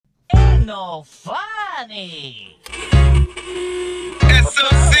No funny.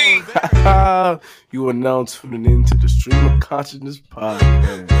 SOC. You are now tuning in to the Stream of Consciousness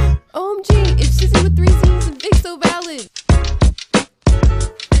podcast. OMG, it's Shizzy with 3 Z's and Vic So Valid.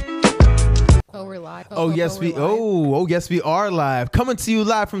 Oh, we're live. Yes, we are live. Coming to you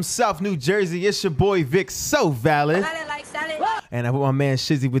live from South New Jersey. It's your boy Vic So Valid. And I put my man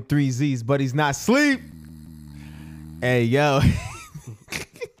Shizzy with 3 Z's, but he's not asleep. Hey, yo.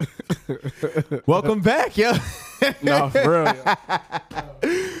 Welcome back, yo. No, for real.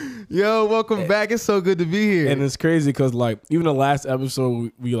 Yo, welcome back. It's so good to be here. And it's crazy because like even the last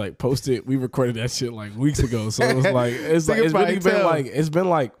episode we like posted, we recorded that shit like weeks ago. So it was like it's been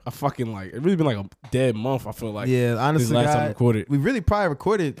like a fucking like it really been like a dead month. I feel like honestly, last time recorded. We really probably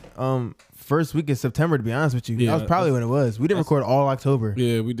recorded first week of September. To be honest with you, that was probably when it was. We didn't record all October.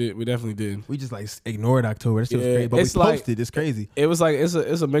 Yeah, we did. We definitely did. We just like ignored October. That shit was crazy. But we posted. It's crazy. It was like it's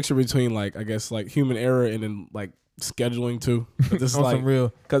a mixture between like I guess like human error and then like scheduling too. This is like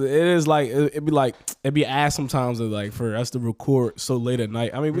real because it is like it'd be asked sometimes that, like for us to record so late at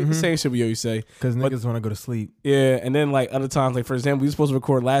night. I mean, we the same shit we always say because niggas want to go to sleep. Yeah, and then like other times, like for example, we were supposed to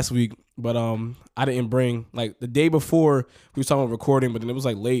record last week, but I didn't bring like the day before we was talking about recording, but then it was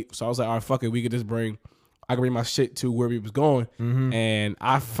like late, so I was like, all right, fuck it, we could just I could bring my shit to where we was going, and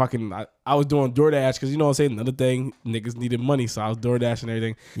I was doing DoorDash because you know what I'm saying. Another thing, niggas needed money, so I was DoorDash and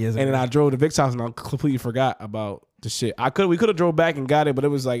everything. Yes, and then I drove to Vic's house and I completely forgot about the shit. We could have drove back and got it, but it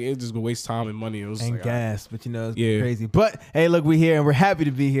was like it just gonna waste time and money. It was and like, gas, but you know it's crazy. But hey, look, we here and we're happy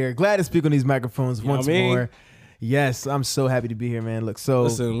to be here. Glad to speak on these microphones once more. Yes, I'm so happy to be here, man. Look, so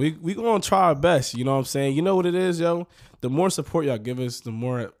listen, we gonna try our best. You know what I'm saying? You know what it is, yo. The more support y'all give us, the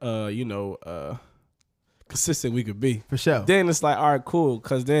more consistent we could be. For sure. Then it's like, all right, cool,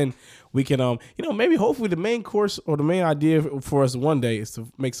 because then we can maybe hopefully the main course or the main idea for us one day is to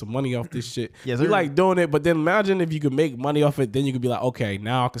make some money off this shit. Yes, we like doing it, but then imagine if you could make money off it, then you could be like, okay,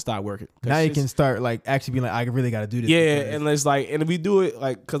 now I can start working. Now you can start like actually being like, I really got to do this. Yeah, and it's like, and if we do it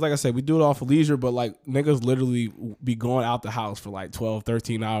like, because like I said, we do it off of leisure, but like niggas literally be going out the house for like 12,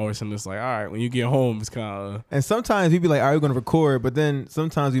 13 hours, and it's like, all right, when you get home, it's kind of. And sometimes we be like, all right, we're going to record, but then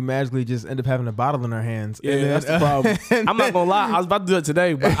sometimes we magically just end up having a bottle in our hands. Yeah, and that's the problem. I'm not gonna lie, I was about to do it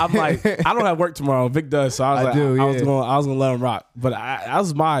today, but I'm like, I don't have work tomorrow. Vic does, so I was gonna let him rock. But that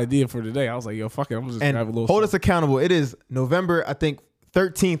was my idea for today. I was like, yo, fuck it, I'm just gonna have a little. Hold us accountable. It is November, I think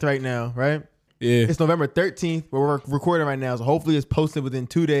 13th right now, right? Yeah, it's November 13th. We're recording right now, so hopefully it's posted within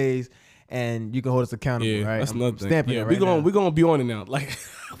 2 days, and you can hold us accountable. Right? That's another thing. Yeah, we're gonna be on it now. Like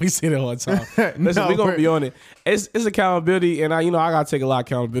we say that all the time. Listen, we're gonna be on it. It's accountability, and I gotta take a lot of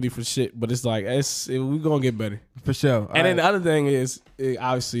accountability for shit. But it's like we're gonna get better for sure. And then the other thing is,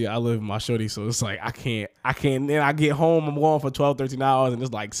 obviously, I live with my shorty, so it's like I can't. Then I get home, I'm going for 12, 13 hours, and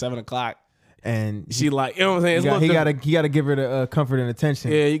it's like 7 o'clock. And she like, you know what I'm saying? He gotta give her the comfort and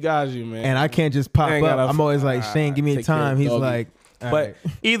attention. Yeah, you got you, man. And I can't just pop up. I'm always like, Shane, give me time. He's like. But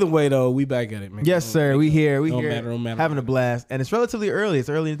either way, though, we back at it, man. Yes, sir. We here. We don't here. Matter. Having a blast. And it's relatively early. It's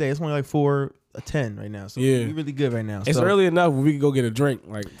early in the day. It's only like 4:10 right now. So we're really good right now. It's early enough where we can go get a drink.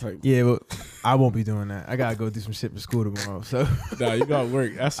 Yeah, but I won't be doing that. I got to go do some shit for school tomorrow. So nah, you got to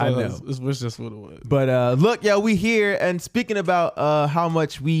work. That's I know. It's just what it was. But look, yo, we here. And speaking about how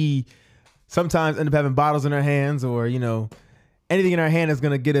much we sometimes end up having bottles in our hands or, anything in our hand is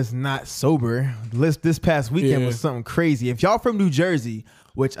going to get us not sober. This past weekend was something crazy. If y'all from New Jersey,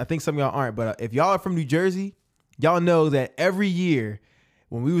 which I think some of y'all aren't, but if y'all are from New Jersey, y'all know that every year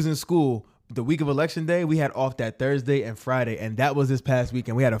when we was in school, the week of election day, we had off that Thursday and Friday, and that was this past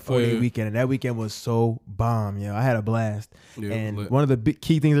weekend. We had a 4-day weekend, and that weekend was so bomb, I had a blast. Yeah, and one of the big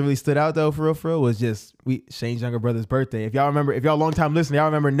key things that really stood out though, for real, was just Shane's younger brother's birthday. If y'all long time listening, y'all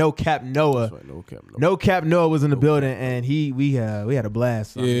remember No Cap Noah. That's right, No Cap Noah was in the building, and we had a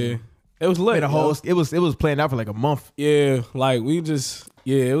blast. So, yeah. It was lit. It was planned out for like a month. Yeah, like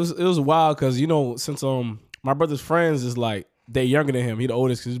it was wild because since my brother's friends is like they're younger than him. He the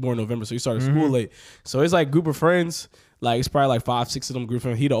oldest because he's born in November, so he started school late. So it's like group of friends. Like it's probably like 5, 6 of them group of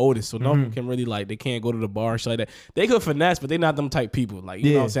friends. He the oldest, so none of them can really they can't go to the bar and shit like that. They could finesse, but they not them type people. Like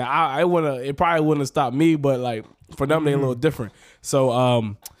you know what I'm saying. It probably wouldn't have stopped me, but like for them they a little different.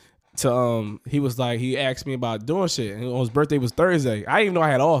 So he was like he asked me about doing shit, and his birthday was Thursday. I didn't even know I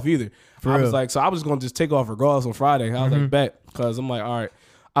had off either. I was like, so I was gonna just take off regardless on Friday. I was like, bet, because I'm like, all right.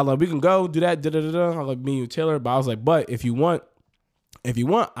 I like we can go do that. I like me and Taylor, but I was like, but if you want,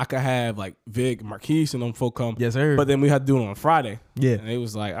 I could have like Vic, Marquise, and them folk come. Yes, sir. But then we had to do it on Friday. Yeah. And it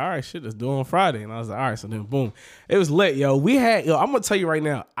was like, all right, shit, let's do it on Friday. And I was like, all right, so then boom, it was lit, yo. I'm gonna tell you right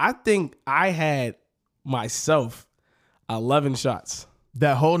now. I think I had myself 11 shots.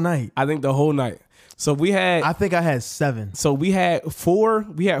 That whole night. I think the whole night. So we had. I think I had 7. So we had 4.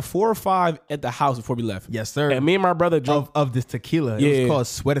 We had 4 or 5 at the house before we left. Yes, sir. And me and my brother drunk. Of this tequila. Yeah. It was called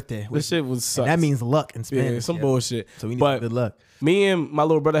suerte. This shit was sucks. And that means luck in Spanish. Yeah, some bullshit. So we need But some good luck. me and my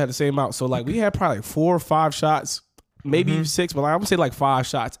little brother had the same amount. So like we had probably like 4 or 5 shots, maybe even 6, but like, I would say like 5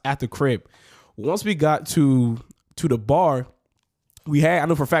 shots at the crib. Once we got to the bar, I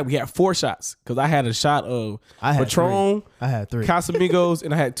know for a fact we had 4 shots because I had a shot of Patron, 3. I had 3. Casamigos,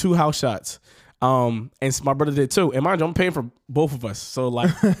 and I had 2 house shots. And my brother did too. And mind you, I'm paying for both of us. So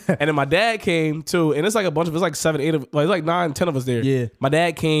like, and then my dad came too. And it's like a bunch of, it's like 7, 8 of, like, it's like 9, 10 of us there. Yeah. My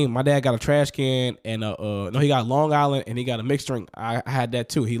dad came. My dad got a trash can and no, he got Long Island and he got a mixed drink. I had that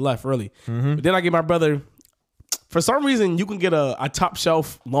too. He left early. But then I gave my brother. For some reason, you can get a top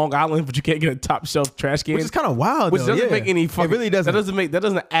shelf Long Island, but you can't get a top shelf trash can, Which is kind of wild, which though. doesn't Yeah. make any fucking. It really doesn't. That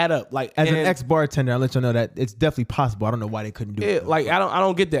doesn't add up. Like As an ex-bartender, I'll let you know that it's definitely possible. I don't know why they couldn't do it. like I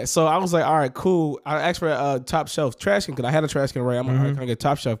don't get that. So I was like, all right, cool. I asked for a top shelf trash can because I had a trash can already. I'm like, all right, can I get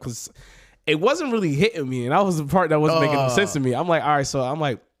top shelf? Because it wasn't really hitting me, and that was the part that wasn't making sense to me. I'm like, all right, so I'm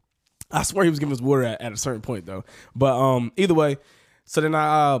like, I swear he was giving us water at a certain point though. But either way, so then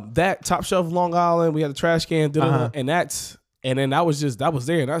that top shelf Long Island, we had a trash can, and then that was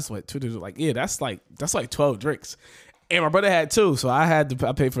there, and that's what 2 dudes were like, yeah, that's like 12 drinks. And my brother had 2, so I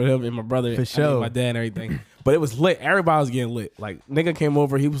paid for him and my brother, For sure. my dad and everything. But it was lit. Everybody was getting lit. Like nigga came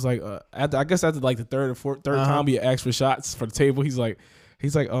over, he was like, after like the third time he asked for shots for the table, he's like,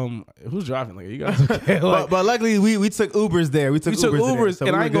 who's driving? Like, you guys okay? Like, but luckily we took Ubers there. We took Ubers, there, so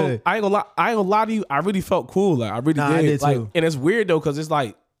and we I ain't gonna lie to you. I really felt cool. Like I really did. I did like, too. and it's weird though, because it's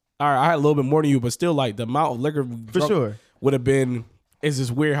like, all right, I had a little bit more than you, but still, like the amount of liquor we For drunk sure. would have been. It's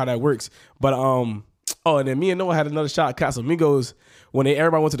just weird how that works. But and then me and Noah had another shot at Casamigos when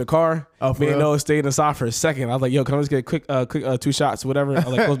everybody went to the car. Oh, for me and real? Noah stayed inside for a second. I was like, yo, can I just get a quick 2 shots, whatever? I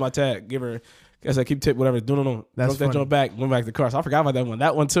like close my tag, give her. Guess I keep tip, whatever. No. That's that funny. joint back, went back to the car. So I forgot about that one.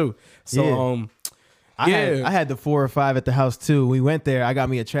 That one too. So Yeah. I had the 4 or 5 at the house too. We went there. I got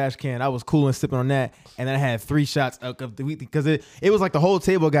me a trash can. I was cool and sipping on that, and then I had 3 shots of the week because it was like the whole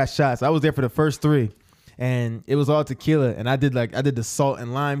table got shots. I was there for the first 3, and it was all tequila. And I did the salt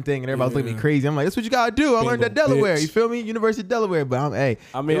and lime thing, and everybody was looking at me crazy. I'm like, that's what you gotta do. I learned that Delaware. bitch. You feel me? University of Delaware. But it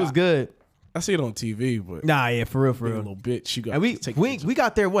was good. I see it on TV, but Nah, yeah, for real, being a little bitch. You got And we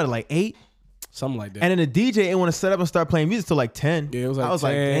got there like 8, something like that. and then the DJ didn't want to set up and start playing music till like 10. Yeah, it was like I was 10,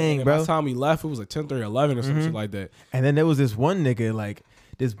 like, dang, and bro. by the time we left, it was like 10:30, 11 or some shit like that. And then there was this one nigga, like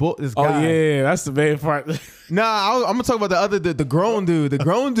this Oh guy. yeah, that's the main part. Nah, I'm gonna talk about the grown dude. The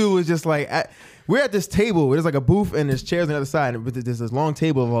grown dude was just like, we're at this table where there's like a booth and there's chairs on the other side, but there's this long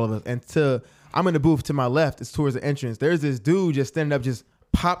table of all of us. And I'm in the booth to my left, it's towards the entrance. There's this dude just standing up, just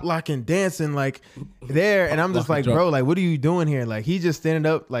pop locking, dancing like there, and I'm just like, bro, like, what are you doing here? Like, he just standing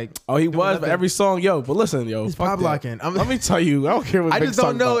up, like, Oh, he doing was nothing. for every song, yo. But listen, yo, He's fuck pop that. locking. Let me tell you, I don't care what I Vic's just don't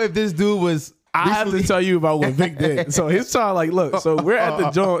talking know about. if this dude was. I have to recently- tell you about what Vic did. So he's trying to like, look, so we're at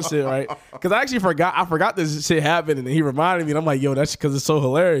the joint shit, right? Because I forgot this shit happened, and he reminded me, and I'm like, yo, that's because it's so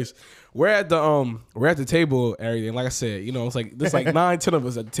hilarious. We're at the table, everything. Like I said, you know, it's like there's like 9, 10 of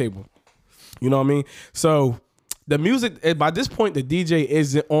us at the table. You know what I mean? So the music by this point, the DJ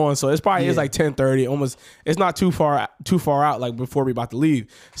isn't on, so it's probably is like 10:30, almost. It's not too far out, like before we about to leave.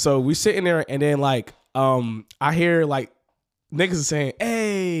 So we sitting there, and then like I hear like niggas are saying,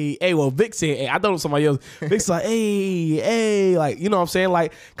 hey, well, Vic saying, hey, I thought it was somebody else. Vic's like, hey, like, you know what I'm saying?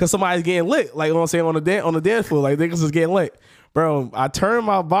 Like, cause somebody's getting lit, like, you know what I'm saying, on the dance floor, like, niggas is getting lit. Bro, I turned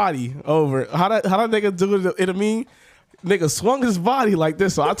my body over. How that nigga do it to me? Nigga swung his body like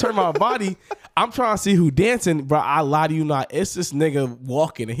this, so I turned my body. I'm trying to see who dancing, bro. I lie to you not. It's this nigga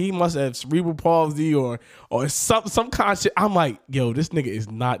walking, and he must have cerebral palsy or some kind of shit. I'm like, yo, this nigga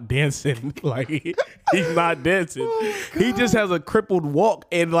is not dancing. Like he's not dancing. He just has a crippled walk,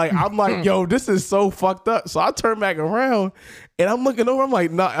 and like I'm like, yo, this is so fucked up. So I turn back around, and I'm looking over. I'm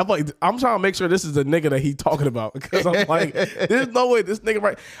like, nah. I'm trying to make sure this is the nigga that he talking about because I'm like, there's no way this nigga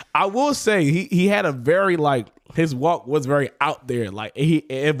right. I will say he had a very like. His walk was very out there. Like it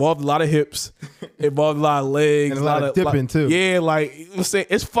involved a lot of hips, it involved a lot of legs, And a lot of dipping, too. Yeah, like you know what I'm saying,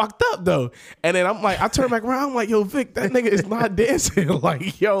 it's fucked up though. And then I'm like, I turn back around, I'm like, yo, Vic, that nigga is not dancing.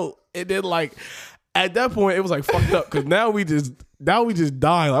 Like, yo, and then like at that point it was like fucked up because now we just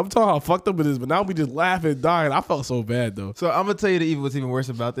dying. I'm talking how fucked up it is, but now we just laughing and dying. I felt so bad though. So I'm gonna tell you what's even worse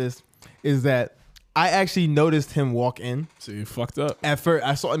about this is that I actually noticed him walk in. So you fucked up. At first,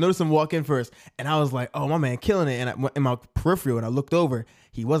 I noticed him walk in first, and I was like, "Oh, my man, killing it!" And in my peripheral, when I looked over,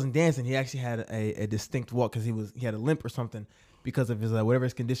 he wasn't dancing. He actually had a distinct walk because he had a limp or something because of his whatever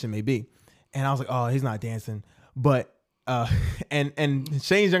his condition may be. And I was like, "Oh, he's not dancing." But and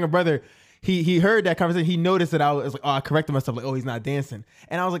Shane's younger brother, he heard that conversation. He noticed that I was like, oh, I corrected myself, like, oh, he's not dancing.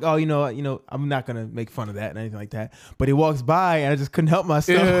 And I was like, oh, you know, I'm not gonna make fun of that and anything like that. But he walks by and I just couldn't help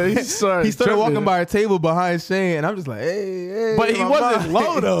myself. Yeah, he started walking by a table behind Shane, and I'm just like, hey. But he wasn't mind.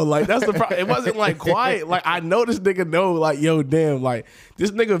 low though. Like that's the problem. It wasn't like quiet. Like I know this nigga know. Like yo, damn. Like this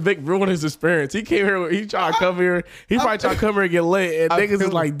nigga Vic ruined his experience. He came here. He tried to come here. He probably tried to come here and get lit. And niggas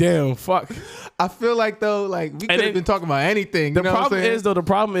is like, damn, fuck. I feel like though, like we could have been talking about anything. The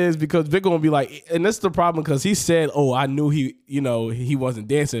problem is because Vic gonna be like, and that's the problem because he said, oh, I knew he wasn't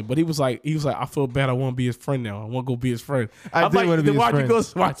dancing, but he was like, I feel bad. I want to be his friend now. I want to go be his friend. I did want to be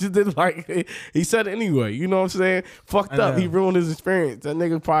his friend. Watch it. Like he said it anyway. You know what I'm saying? Fucked up. He ruined his experience. That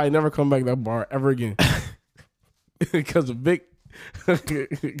nigga probably never come back to that bar ever again because of Vic.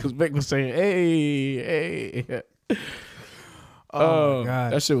 Because Vic was saying, hey. Oh my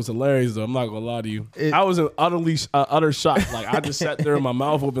God. That shit was hilarious though. I'm not gonna lie to you. I was in utter shock. Like I just sat there with my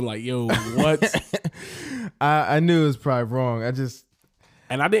mouth open, like, yo, what? I knew it was probably wrong.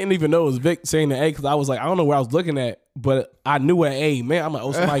 And I didn't even know it was Vic saying the A because I was like, I don't know where I was looking at, but I knew at A, man. I'm like,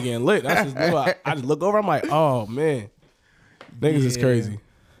 oh, somebody getting lit. That's just new. I just look over. I'm like, oh man, niggas is crazy.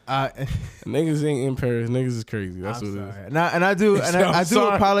 Niggas ain't in Paris. Niggas is crazy. That's what it is. And I do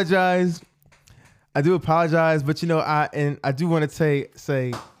apologize. I do apologize, but I do want to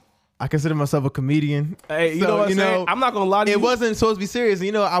say I consider myself a comedian. Hey, you know what I'm saying? I'm not gonna lie to you. It wasn't supposed to be serious.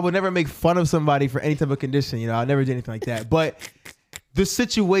 I would never make fun of somebody for any type of condition. I never did anything like that. But the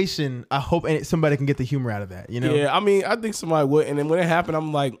situation, I hope somebody can get the humor out of that. Yeah, I mean, I think somebody would. And then when it happened,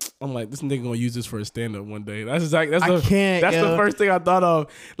 I'm like, this nigga gonna use this for a stand up one day. That's the first thing I thought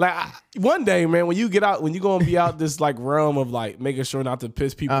of. Like one day, man, when you gonna be out this like realm of like making sure not to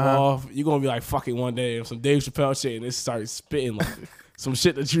piss people off, you're gonna be like, fuck it one day, some Dave Chappelle shit, and it starts spitting like some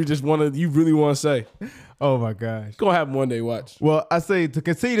shit that you really want to say. Oh my gosh, it's gonna happen one day. Watch. Well, I say to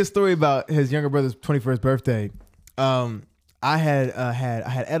continue the story about his younger brother's 21st birthday. I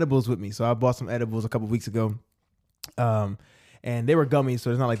had edibles with me, so I bought some edibles a couple weeks ago, and they were gummies, so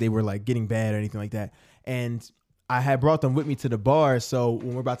it's not like they were like getting bad or anything like that. And I had brought them with me to the bar, so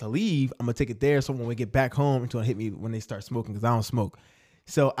when we're about to leave, I'm gonna take it there. So when we get back home, it's gonna hit me when they start smoking because I don't smoke.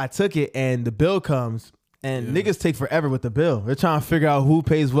 So I took it, and the bill comes, and niggas take forever with the bill. They're trying to figure out who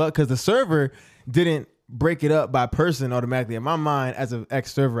pays what because the server didn't break it up by person automatically. In my mind, as an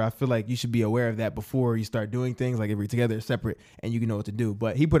ex-server, I feel like you should be aware of that before you start doing things. Like if you're together separate and you can know what to do.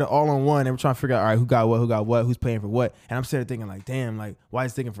 But he put it all on one and we're trying to figure out, all right, who got what, who's paying for what. And I'm sitting there thinking like, damn, like why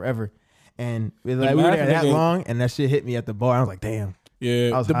is it taking forever? And we were there that long and that shit hit me at the bar. I was like, damn.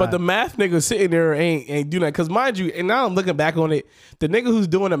 Yeah, but the math nigga sitting there ain't doing that. Because mind you, and now I'm looking back on it, the nigga who's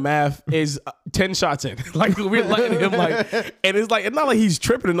doing the math is 10 shots in. Like we're letting him like, and it's like, it's not like he's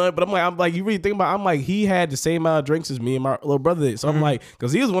tripping or nothing, but I'm like, you really think about it, I'm like, he had the same amount of drinks as me and my little brother did. So I'm like,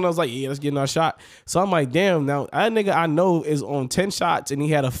 because he was one I was like, yeah, let's get another shot. So I'm like, damn, now that nigga I know is on 10 shots and he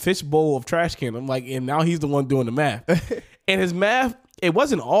had a fish bowl of trash can. I'm like, and now he's the one doing the math. And his math, it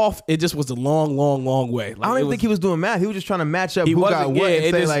wasn't off. It just was a long way. Like, I don't even think he was doing math. He was just trying to match up who got what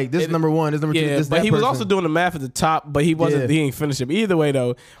and say like, this is number one, this is number two, this but he was person. also doing the math at the top, but he wasn't. He ain't finished it. Either way,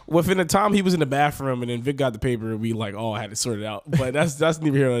 though, within the time he was in the bathroom, and then Vic got the paper, and we like all had to sort it out. But that's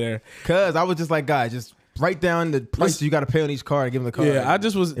neither here nor there. Cause I was just like, guys, just write down the prices you got to pay on each card and give him the card. Yeah, I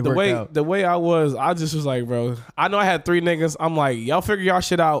just was the way I just was like, bro, I know I had 3 niggas. I'm like, y'all figure y'all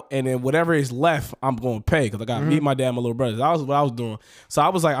shit out, and then whatever is left, I'm going to pay because I got me, my dad, and my little brother. That was what I was doing. So I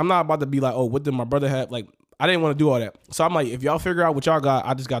was like, I'm not about to be like, oh, what did my brother have? Like, I didn't want to do all that. So I'm like, if y'all figure out what y'all got,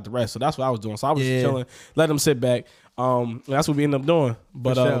 I just got the rest. So that's what I was doing. So I was just chilling, let them sit back. That's what we ended up doing.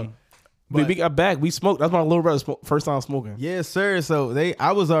 But we got back. We smoked. That's my little brother's first time smoking. Yes, sir. So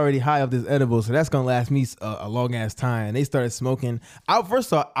I was already high off this edible, so that's gonna last me a long ass time. And they started smoking.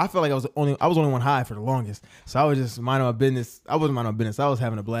 First off, I felt like I was only one high for the longest. So I was just minding my business. I wasn't minding my business. I was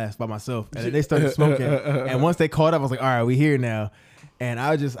having a blast by myself. And then they started smoking. And once they caught up, I was like, all right, we here now. And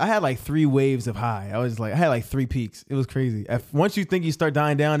I had like 3 waves of high. I had like 3 peaks. It was crazy. Once you think you start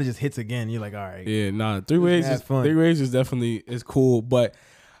dying down, it just hits again. You're like, all right. Yeah, nah. 3 waves is fun. 3 waves is definitely cool, but.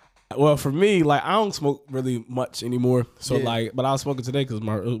 Well, for me, like I don't smoke really much anymore. So like, but I was smoking today because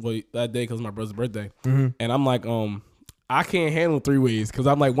that day because my brother's birthday, and I'm like, I can't handle 3 ways because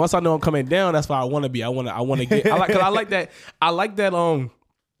I'm like, once I know I'm coming down, that's why I want to be. I want to get. I like that.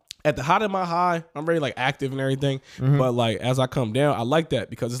 At the height of my high, I'm very like active and everything. But like as I come down, I like that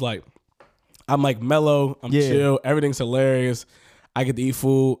because it's like I'm like mellow, I'm chill, everything's hilarious. I get to eat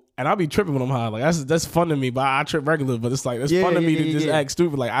food, and I'll be tripping when I'm high. Like that's fun to me, but I trip regular. But it's like it's fun to me to just act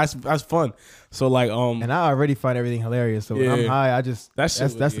stupid. Like that's fun. So like and I already find everything hilarious. So when I'm high, I just that's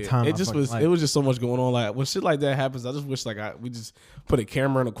the time. It just was. It was just so much going on. Like when shit like that happens, I just wish like we just put a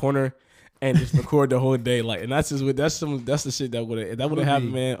camera in the corner and just record the whole day. Like, and that's the shit that would have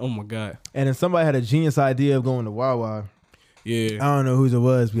happened, man. Oh my god. And then somebody had a genius idea of going to Wawa. Yeah, I don't know whose it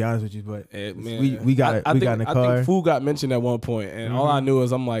was, to be honest with you, but man, we got in the car. I think food got mentioned at one point, and all I knew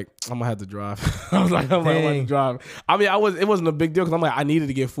is I'm gonna have to drive. I'm gonna have to drive. I mean, it wasn't a big deal because I'm like I needed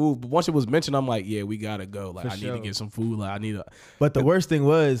to get food, but once it was mentioned, I'm like, yeah, we gotta go. Like need to get some food. Like I need to. But the worst thing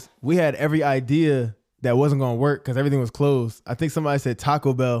was we had every idea that wasn't gonna work because everything was closed. I think somebody said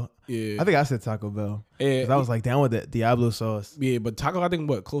Taco Bell. Yeah, I think I said Taco Bell. Yeah, I was like down with that Diablo sauce. Yeah, but Taco I think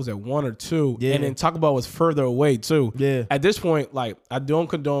closed at 1 or 2. Yeah, and then Taco Bell was further away too. Yeah. At this point, like I don't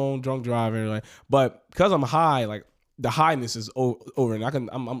condone drunk driving, like, but because I'm high, like the highness is over, and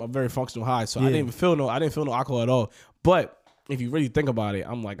I'm a very functional high, so I didn't feel no alcohol at all. But if you really think about it,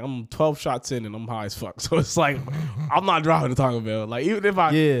 I'm 12 shots in and I'm high as fuck. So it's like I'm not driving to Taco Bell. Like even if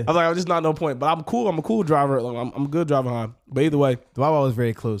I'm like I'm just not no point. But I'm cool. I'm a cool driver. Like, I'm a good driver high. But either way, the Wawa was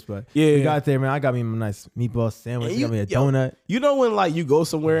very close. But we got there, man. I got me a nice meatball sandwich. You got me a donut. You know when like you go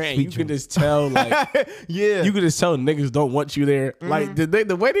somewhere and you can just tell like you can just tell niggas don't want you there. Like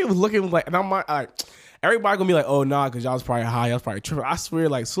the way they was looking was like, and I'm like, all right. Everybody gonna be like, oh nah, cause y'all was probably high, y'all was probably tripping. I swear,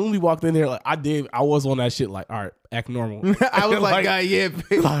 like soon as we walked in there, like I was on that shit. Like, all right, act normal. I was like,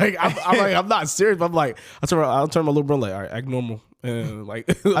 like I'm not serious. But I'm like, I'll turn my little brother like, all right, act normal. And like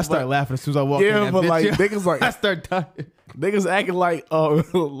I started laughing as soon as I walked in. Yeah, but like niggas like I start dying. Niggas acting like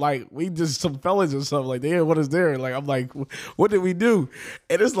like we just some fellas or something. Like, what is there? Like I'm like, what did we do?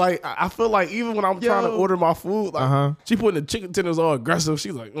 And it's like I feel like even when I'm trying to order my food, like she putting the chicken tenders all aggressive.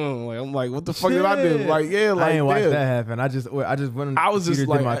 She's like, like I'm like, what the fuck did I do? Like, yeah, like I ain't watched that happen. I just went. I was just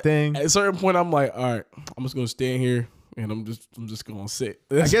like, did my thing. At a certain point, I'm like, all right, I'm just gonna stand here. And I'm just gonna sit.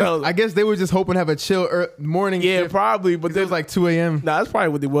 I guess they were just hoping to have a chill morning. Yeah, shift. probably. But it was like 2 a.m. Nah, that's probably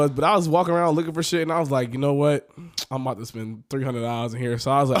what it was. But I was walking around looking for shit, and I was like, you know what? I'm about to spend $300 in here.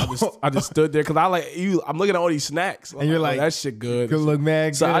 So I was like, I just stood there because I'm looking at all these snacks, and you're like, that shit good. Good look,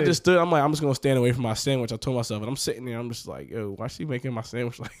 man. So I just stood. I'm like, I'm just gonna stand away from my sandwich. I told myself, and I'm sitting there. I'm just like, yo, why is she making my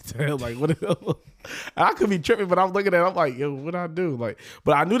sandwich like that? Like, what the hell? And I could be tripping, but I'm looking at it. I'm like, yo, what I do? Like,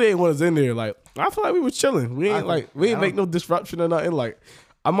 but I knew they didn't want us in there. Like, I feel like we was chilling. We ain't make no disruption or nothing. Like,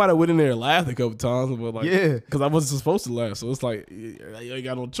 I might have went in there and laughed a couple times, but like, because I wasn't supposed to laugh. So it's like, you ain't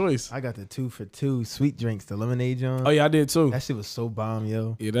got no choice. I got the 2 for $2 sweet drinks, the lemonade John. Oh yeah, I did too. That shit was so bomb,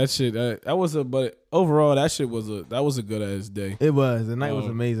 yo. Yeah, that shit. That was but overall, that shit was a good ass day. It was. The night was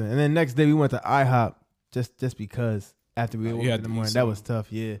amazing. And then next day we went to IHOP just because after we woke up in the morning. That was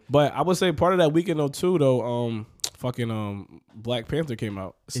tough, yeah. But I would say part of that weekend though, Black Panther came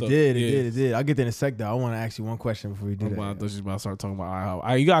out. So, it did. I'll get there in a sec though. I want to ask you one question before we do that. I thought you was about to start talking about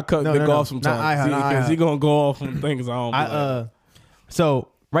IHOP. You got to cut the golf sometimes. Because he going to go off on things I don't like. So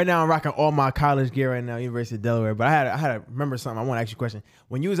right now I'm rocking all my college gear right now, University of Delaware. But I had to remember something. I want to ask you a question.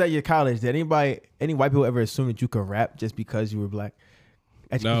 When you was at your college, did any white people ever assume that you could rap just because you were black?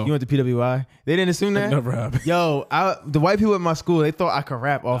 No. You went to PWI? They didn't assume that? That never happened. Yo, the white people at my school, they thought I could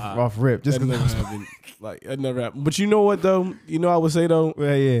rap off rip. Just because never happened. Like, that never happened. But you know what, though? You know I would say, though?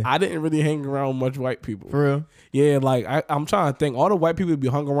 Yeah. I didn't really hang around with much white people. For real? Yeah, like, I'm trying to think. All the white people we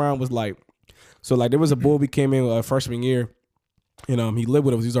hung around was like, so like there was a boy we came in freshman year. And he lived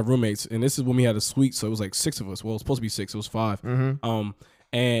with us. He was our roommates. And this is when we had a suite. So it was like 6 of us. Well, it was supposed to be 6. It was 5.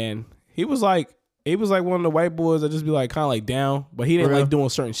 And he was like one of the white boys that just be like kind of like down, but he didn't like doing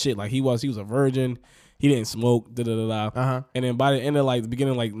certain shit. Like he was a virgin. He didn't smoke. And then by the end of like the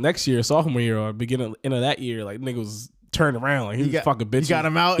beginning, like next year, sophomore year, or end of that year, like nigga was turned around. Like he was fucking bitch. You got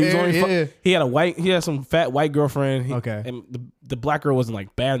him out. He had some fat white girlfriend. And the black girl wasn't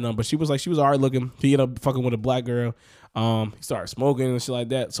like bad enough, but she was alright looking. He ended up fucking with a black girl. He started smoking and shit like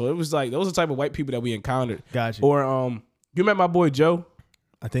that. So it was like those are the type of white people that we encountered. Gotcha. Or you met my boy Joe.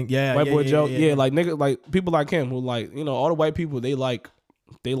 I think white boy Joe. Yeah, like nigga, like people like him who like all the white people they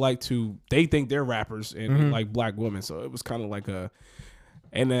think they're rappers and they like black women. So it was kind of like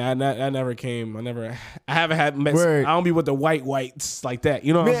and then I never came. I haven't had met. I don't be with the whites like that.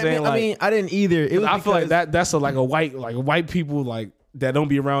 You know what I'm saying? I mean, I didn't either. I feel like that's a white people like that don't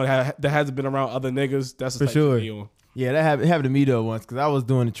be around that hasn't been around other niggas. That's for sure. Yeah, that happened to me though once because I was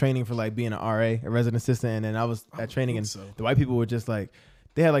doing the training for like being an RA, a resident assistant, and then I was at training and the white people were just like.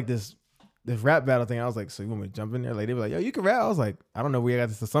 They had like this this rap battle thing. I was like, so you want me to jump in there? Like they were like, yo, you can rap. I was like, I don't know where I got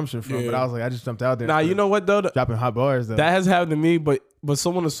this assumption from, Yeah. but I was like, I just jumped out there. Nah, you know what though? dropping hot bars though. That has happened to me, but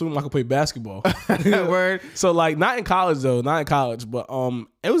someone assumed I could play basketball. Word. So like not in college though, not in college, but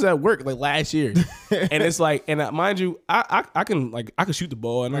it was at work like last year, and it's like, and mind you, I can shoot the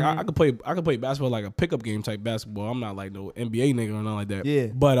ball, and like, I could play basketball like a pickup game type basketball. I'm not like no NBA nigga or nothing like that. Yeah.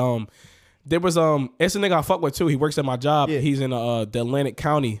 But there was it's a nigga I fuck with too. He works at my job. Yeah. He's in the Atlantic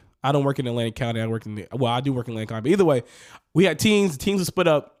County. I don't work in Atlantic County. I work in I do work in Atlantic County. But either way, we had teams. The teams were split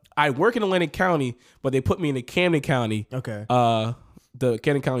up. I work in Atlantic County, but they put me in the Camden County. Okay. The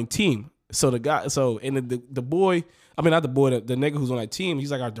Camden County team. So the guy, and the boy, I mean not the boy, the nigga who's on that team, he's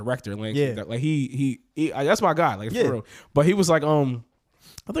like our director. Like, Yeah. like he that's my guy, like Yeah. for real. But he was like,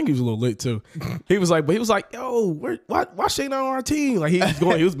 I think he was a little late too. He was like, yo, why Shane not on our team? Like he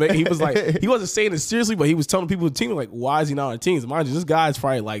was like, he wasn't saying it seriously, but he was telling people on the team like, why is he not on our team? Mind you, this guy's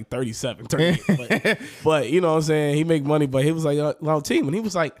probably like 37, 38. but you know what I'm saying? He make money, but he was like on our team, and he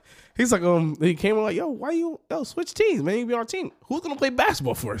came in like, yo, switch teams, man. You be on our team. Who's gonna play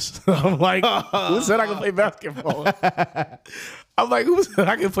basketball for us? I'm like, who said I can play basketball? I'm like, who said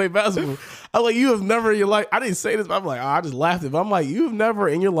I can play basketball? I'm like, you have never in your life. I didn't say this, but I'm like, I just laughed it. But I'm like, you've never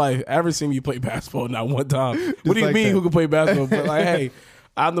in your life ever seen me play basketball, not one time. What do you like mean that. who can play basketball? But like, hey,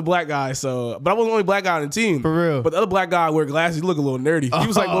 I'm the black guy, but I wasn't the only black guy on the team. For real. But the other black guy wear glasses. He look a little nerdy. He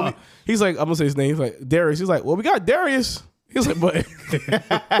was like, I'm gonna say his name. He's like, Darius. He's like, well, we got Darius. He was like, but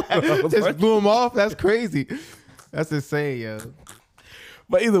Just blew him off. That's crazy. That's insane, yo.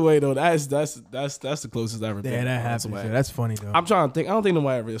 But either way though, that's the closest I ever. Yeah, that happens. That's Yo. That's funny though. I'm trying to think. I don't think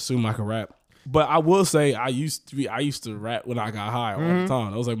nobody ever assumed I could rap. But I will say I used to rap when I got high all the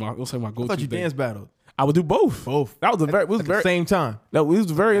time. That was like my go-to I thought you thing. dance battled. I would do both. That was it was At very the same time. No, it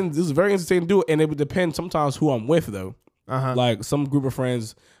was very entertaining to do it, and it would depend sometimes who I'm with though. Like some group of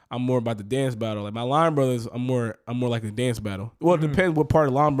friends, I'm more about the dance battle. Like my line brothers, I'm more like the dance battle. Well, it depends what part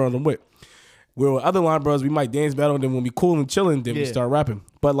of line brothers I'm with. Where with other line brothers, we might dance battle, and then when we cool and chilling, then we start rapping.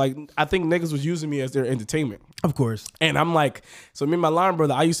 But like I think niggas was using me as their entertainment. Of course. And I'm like, so me and my line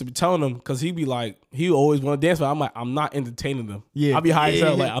brother, I used to be telling him, because he'd be like, he always want to dance, but I'm like, I'm not entertaining them. Yeah. I'll be high as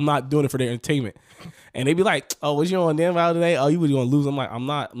hell, Yeah. like, I'm not doing it for their entertainment. And they be like, oh, what you on dance battle today? Oh, you was gonna lose. I'm like, I'm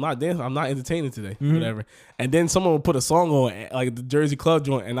not dancing, I'm not entertaining today. Whatever. And then someone would put a song on, like the Jersey Club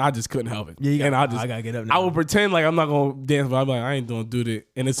joint, and I just couldn't help it. Yeah, and I gotta get up now. I would pretend like I'm not gonna dance, but I'm like, I ain't gonna do that.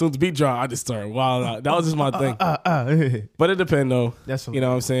 And as soon as the beat drop, I just start wilding out. That was just my thing. But it depends though. That's you know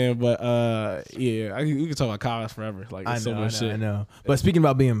what I'm saying? But yeah, we can talk about college forever. Like I it's so know, much shit. I know. But speaking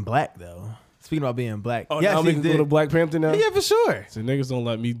about being black though. Oh, now we can go to Black Panther now? Yeah, for sure. So niggas don't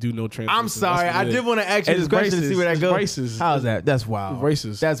let me do no transition. I'm sorry. I did want to ask you It's this question to see where that racist. goes. It's racist. How's that? That's wild. It's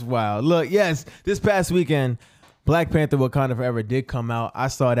racist. That's wild. Look, yes, this past weekend, Black Panther Wakanda Forever did come out. I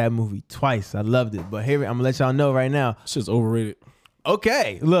saw that movie twice. I loved it. But here, I'm going to let y'all know right now. Shit's overrated.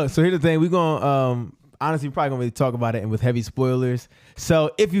 Okay. Look, so here's the thing. We're going to, honestly, we're probably going to really talk about it and with heavy spoilers.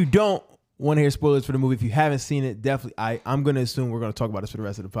 So if you don't want to hear spoilers for the movie, if you haven't seen it, definitely, I'm going to assume we're going to talk about this for the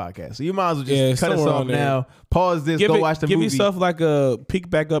rest of the podcast. So you might as well just cut us somewhere off on there. now. Pause this, go watch the movie. Give yourself like a peek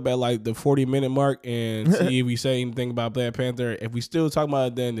back up at like the 40-minute mark and see if we say anything about Black Panther. If we still talking about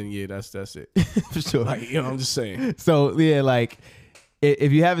it then yeah, that's it. For sure. Like, you know, I'm just saying. So yeah, like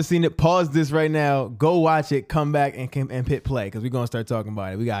if you haven't seen it, pause this right now, go watch it, come back and hit play because we're gonna start talking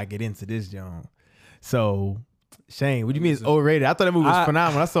about it. We gotta get into this, John. So Shane, what do you mean it's overrated? I thought that movie was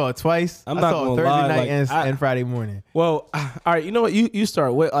phenomenal. I saw it twice. I'm I not saw gonna it Thursday lie, night like, and Friday morning. Well, all right, you know what? You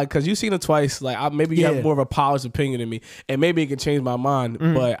start with like because you seen it twice. Like maybe you have more of a polished opinion than me, and maybe it can change my mind.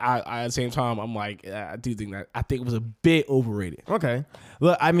 But I at the same time, I'm like, I do think that I think it was a bit overrated. Okay,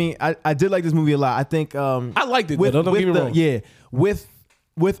 look, I mean, I did like this movie a lot. I think I liked it. Don't get me wrong. Yeah, with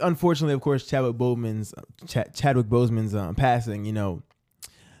unfortunately, of course, Chadwick Boseman's passing. You know,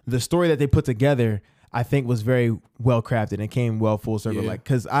 the story that they put together, I think, was very well crafted and came well full circle. Yeah. Like,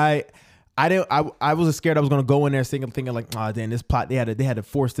 cause I was scared I was gonna go in there thinking like, oh damn, this plot they had to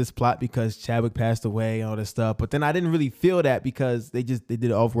force this plot because Chadwick passed away and all this stuff. But then I didn't really feel that because they did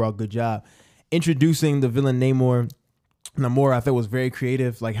an overall good job introducing the villain Namor. I thought was very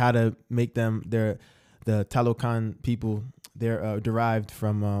creative, like how to make them the Talocan people. They're derived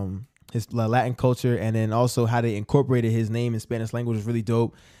from his Latin culture, and then also how they incorporated his name in Spanish language was really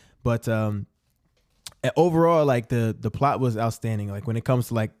dope. But overall, like the plot was outstanding. Like when it comes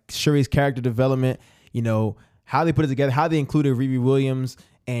to like Shuri's character development, you know, how they put it together, how they included Riri Williams,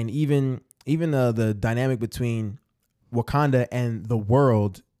 and even the dynamic between Wakanda and the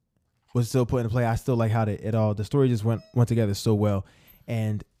world was still put into play. I still like how the story just went together so well.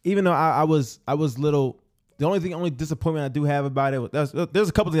 And even though I was little The only disappointment I do have about it, there's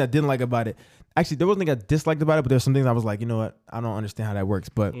a couple things I didn't like about it. Actually, there wasn't things I disliked about it, but there's some things I was like, you know what, I don't understand how that works.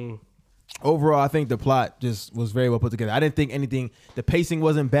 But overall, I think the plot just was very well put together. I didn't think the pacing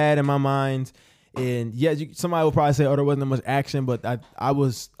wasn't bad in my mind. And yeah, somebody will probably say, oh, there wasn't much action, but I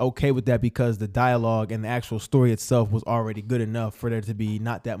was okay with that because the dialogue and the actual story itself was already good enough for there to be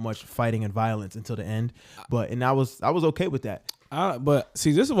not that much fighting and violence until the end. And I was okay with that. But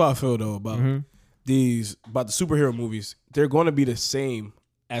see, this is what I feel though about about the superhero movies. They're going to be the same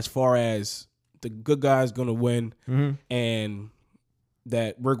as far as the good guy's going to win, and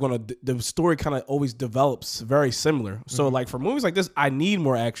that the story kind of always develops very similar. So like for movies like this, I need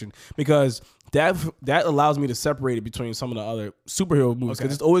more action because that allows me to separate it between some of the other superhero movies.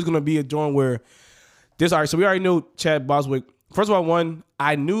 Because it's always going to be a joint where this. All right, so we already know Chad Boswick. First of all,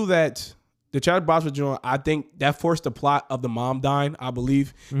 I knew that the Chad Boswick joint, I think that forced the plot of the mom dying, I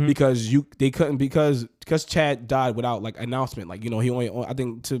believe, because they couldn't because Chad died without like announcement. Like, you know, he only, I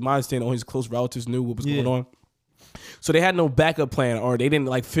think to my understanding, only his close relatives knew what was going on. So they had no backup plan, or they didn't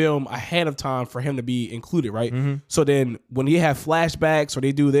like film ahead of time for him to be included, right? So then when he had flashbacks, or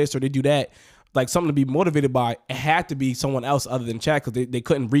they do this or they do that, like something to be motivated by, it had to be someone else other than Chad because they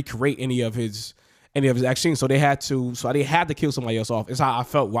couldn't recreate any of his actions. So they had to kill somebody else off. It's how I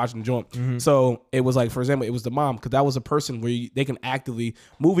felt watching the joint. So it was like, for example, it was the mom because that was a person where they can actively,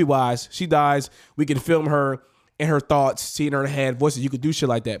 movie wise, she dies, we can film her in her thoughts, seeing her head, voices. You could do shit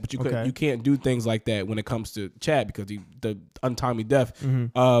like that, but you can't do things like that when it comes to Chad because the untimely death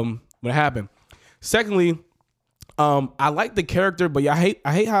when it happened. Secondly, I like the character, but I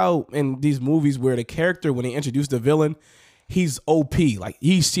hate how in these movies where the character, when they introduce the villain, he's OP. Like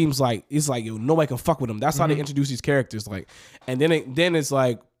he seems like it's like nobody can fuck with him. That's how they introduce these characters. Like, and then it's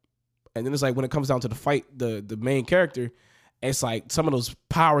like when it comes down to the fight, the main character, it's like some of those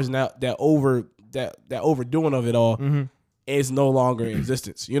powers now that overdoing of it all is no longer in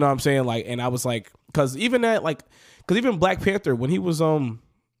existence. You know what I'm saying? Like, and I was like, because even Black Panther, when he was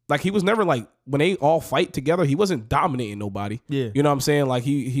like he was never like, when they all fight together, he wasn't dominating nobody. Yeah. You know what I'm saying? Like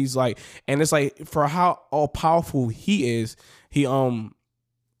he's like, and it's like for how all powerful he is, it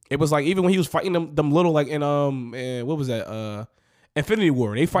was like even when he was fighting them little like in what was that? Infinity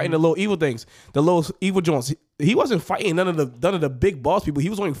War. They fighting the little evil things, the little evil joints. He wasn't fighting none of the big boss people. They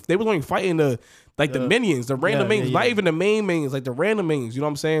was only fighting the minions, the random minions, not even the main minions, like the random minions. You know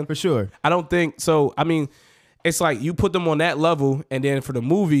what I'm saying? For sure. I don't think so. I mean, it's like you put them on that level, and then for the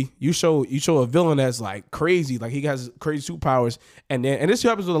movie, you show a villain that's like crazy, like he has crazy superpowers, and this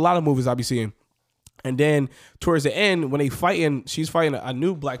happens with a lot of movies I be seeing. And then towards the end, when she's fighting a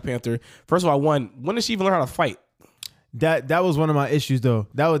new Black Panther. First of all, when did she even learn how to fight? That was one of my issues though.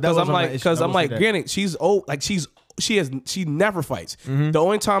 Because I'm like, granted, she's old, like she never fights. The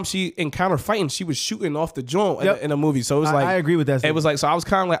only time she encountered fighting, she was shooting off the joint in a movie. So it was like, I agree with that. It was like, so I was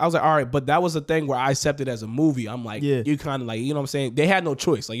like, all right, but that was the thing where I accepted as a movie. I'm like, you kind of like, you know what I'm saying? They had no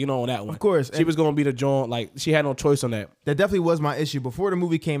choice, like, you know, on that one. Of course. She was going to be the joint, like she had no choice on that. That definitely was my issue. Before the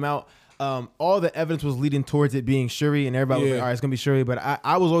movie came out, all the evidence was leading towards it being Shuri, and everybody was like, all right, it's gonna be Shuri. But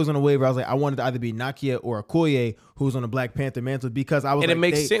I was always on a wave where I was like, I wanted to either be Nakia or Okoye, who was on the Black Panther mantle, because I was and it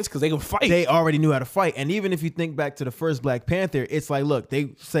makes sense because they can fight. They already knew how to fight. And even if you think back to the first Black Panther, it's like, look,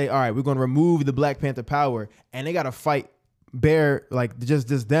 they say, all right, we're gonna remove the Black Panther power, and they gotta fight bare, like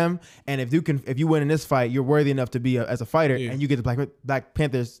just them. And if you win in this fight, you're worthy enough to be as a fighter, and you get the Black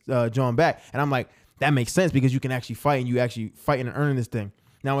Panther's John back. And I'm like, that makes sense because you can actually fight, and you actually fighting and earning this thing.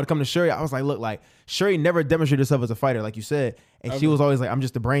 Now, when it comes to Shuri, I was like, look, like Shuri never demonstrated herself as a fighter, like you said, and she was always like, I'm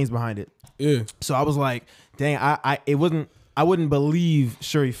just the brains behind it. Yeah. So I was like, dang, I wouldn't believe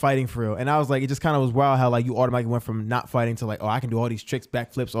Shuri fighting for real. And I was like, it just kind of was wild how like you automatically went from not fighting to like, oh, I can do all these tricks,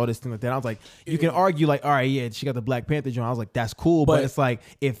 backflips, all this thing like that. I was like, you can argue like, all right, yeah, she got the Black Panther joint. I was like, that's cool, but it's like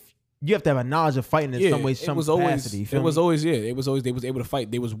if you have to have a knowledge of fighting in some way, some capacity. They was always able to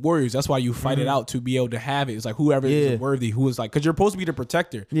fight. They was warriors. That's why you fight it out to be able to have it. It's like whoever is worthy, who is like, because you're supposed to be the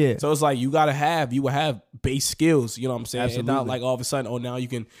protector. Yeah. So it's like you will have base skills. You know what I'm saying? Absolutely. And not like all of a sudden, oh, now you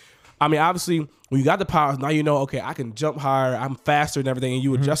can. I mean, obviously, when you got the powers, now you know, okay, I can jump higher, I'm faster and everything, and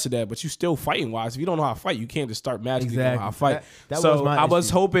you adjusted that, but you still fighting wise. If you don't know how to fight, you can't just start magically knowing how to fight. So I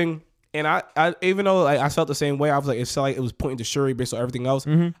was hoping. And I even though like I felt the same way, I was like, it felt like it was pointing to Shuri based on everything else.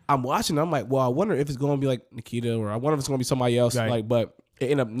 I'm watching, I'm like, well, I wonder if it's going to be like Nikita, or I wonder if it's going to be somebody else. Right. Like, but it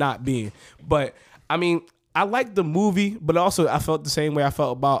ended up not being. But I mean, I liked the movie, but also I felt the same way I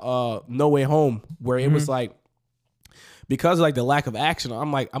felt about No Way Home, where it was like, because of like the lack of action,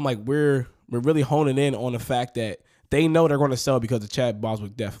 I'm like we're really honing in on the fact that they know they're going to sell because of Chad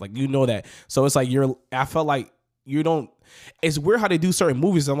Boswick death. Like, you know that. So it's like I felt like you don't. it's weird how they do certain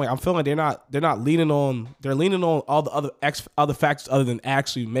movies. I'm feeling like they're leaning on all the other factors other than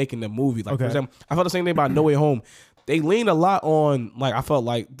actually making the movie. Like for example, I felt the same thing about No Way Home. They leaned a lot on like I felt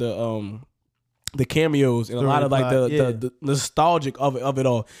like the cameos and a lot of like the nostalgic of it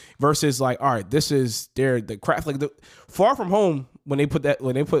all versus like, all right, this is the craft, like the Far From Home. When they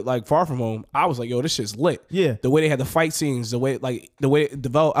put like Far From Home, I was like, yo, this shit's lit. Yeah. The way they had the fight scenes, the way it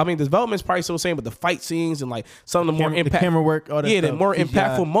developed. I mean, the development's probably still the same, but the fight scenes and like some of the more impact, the camera work, all that stuff. the more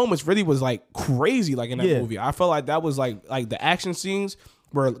impactful moments really was like crazy. Like in that movie, I felt like that was like the action scenes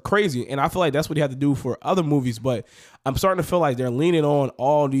were crazy, and I feel like that's what he had to do for other movies. But I'm starting to feel like they're leaning on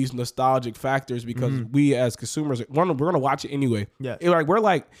all these nostalgic factors because we as consumers, we're gonna watch it anyway. Yeah, like we're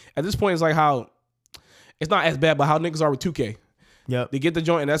like at this point, it's like how it's not as bad, but how niggas are with 2K. Yep. They get the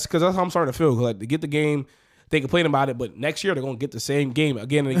joint, and that's how I'm starting to feel. Like they get the game, they complain about it, but next year they're gonna get the same game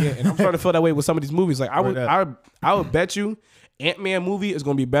again and again. And I'm starting to feel that way with some of these movies. Like I would bet you Ant-Man movie is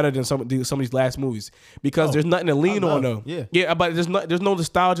gonna be better than some of these last movies because there's nothing to lean on though. Yeah, but there's no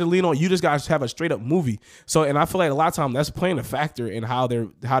nostalgia to lean on. You just guys have a straight up movie. So, and I feel like a lot of time that's playing a factor in how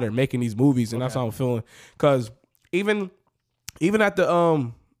they're making these movies, and that's how I'm feeling. Because even at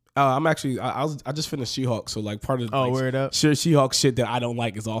the I just finished She-Hulk, so like part of She-Hulk shit that I don't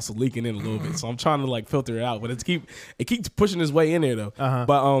like is also leaking in a little bit. So I'm trying to like filter it out, but it keeps pushing its way in there though.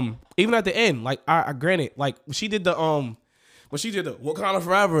 But even at the end, like I granted, like she did the Wakanda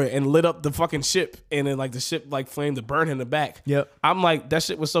Forever and lit up the fucking ship, and then like the ship like flamed to burn in the back. Yep. I'm like, that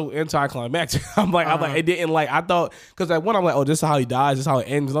shit was so anticlimactic. I'm like it didn't like, I thought, because like when I'm like, oh, this is how he dies, this is how it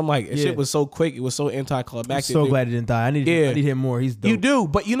ends. And I'm like, shit was so quick, it was so anticlimactic. I'm so glad he didn't die. I need him more. He's dope. You do,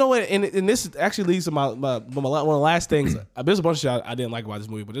 but you know what? And this actually leads to my one of the last things. There's a bunch of shit I didn't like about this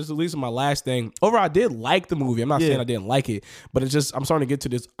movie, but this leads to my last thing. Overall, I did like the movie. I'm not saying I didn't like it, but it's just I'm starting to get to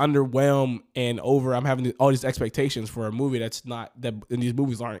this underwhelm and I'm having all these expectations for a movie that's not that. And these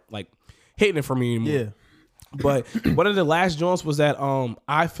movies aren't like hitting it for me anymore. Yeah. But one of the last joints was that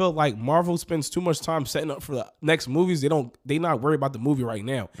I felt like Marvel spends too much time setting up for the next movies. They not worried about the movie right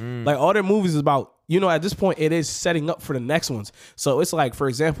now. Like all their movies is about, at this point it is setting up for the next ones. So it's like, for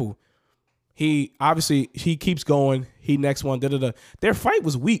example, he keeps going. He next one. Their fight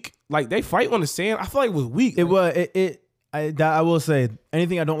was weak. Like they fight on the sand. I feel like it was weak. It was. I will say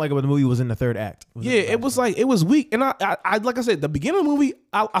anything I don't like about the movie was in the third act. It was weak, and I like I said, the beginning of the movie,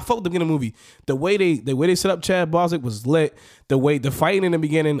 I fucked with the beginning of the movie. The way they set up Chad Boswick was lit. The fighting in the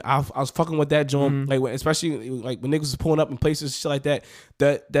beginning, I was fucking with that joint. Like especially like when niggas was pulling up in places, shit like that.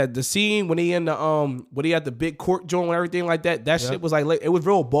 The scene when he in the when he had the big court joint and everything like that. That shit was like it was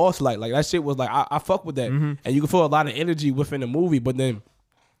real boss like that shit was like I fuck with that, and you can feel a lot of energy within the movie. But then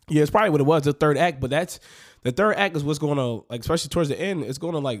it's probably what it was, the third act. But the third act is what's going to, like, especially towards the end, it's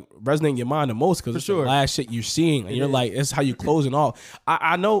going to, like, resonate in your mind the most because it's the last shit you're seeing. And you're like, it's how you closing off.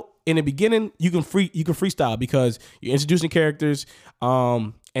 I know in the beginning, you can freestyle because you're introducing characters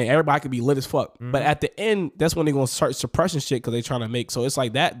and everybody can be lit as fuck. But at the end, that's when they're going to start suppressing shit because they're trying to make. So it's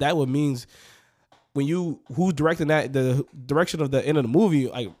like that what means when who's directing that, the direction of the end of the movie,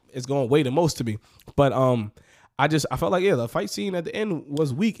 like, it's going to weigh the most to me. But I felt like, the fight scene at the end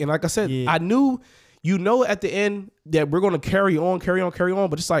was weak. And like I said, I knew... at the end that we're going to carry on,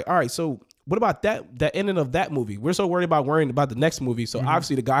 but it's like, all right, so what about that ending of that movie? We're so worried about worrying about the next movie. So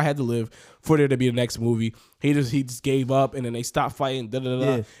obviously the guy had to live for there to be the next movie. He just gave up and then they stopped fighting.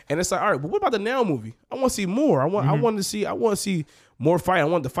 And it's like, all right, but what about the now movie? I want to see more. I want to see more fight. I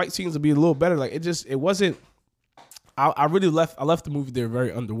want the fight scenes to be a little better. Like it wasn't. I left the movie there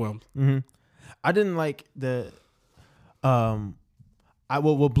very underwhelmed. I didn't like the.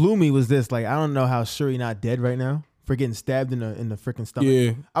 What blew me was this. Like, I don't know how Shuri not dead right now for getting stabbed in the freaking stomach.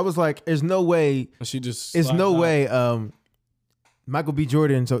 Yeah, I was like, there's no way. Way. Michael B.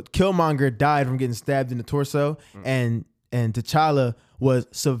 Jordan. So Killmonger died from getting stabbed in the torso, and T'Challa was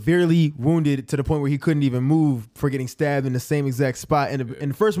severely wounded to the point where he couldn't even move for getting stabbed in the same exact spot in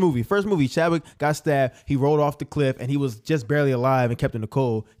the first movie. Chadwick got stabbed. He rolled off the cliff and he was just barely alive and kept in the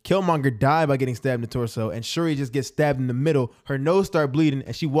cold. Killmonger died by getting stabbed in the torso, and Shuri just gets stabbed in the middle. Her nose started bleeding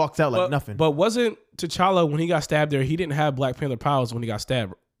and she walks out like nothing. But wasn't T'Challa, when he got stabbed there, he didn't have Black Panther powers when he got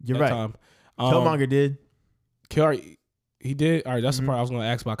stabbed? You're right. Time. Killmonger did. He did? All right, that's the part I was going to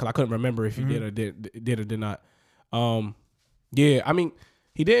ask about because I couldn't remember if he did or did not. Yeah, I mean,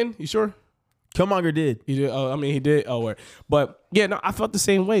 he didn't. You sure? Killmonger did. He did. Oh, I mean, he did. Oh, but yeah, no, I felt the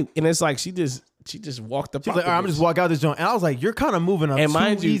same way. And it's like she just walked up. She's like, all right, I'm just walk out this joint, and I was like, you're kind of moving up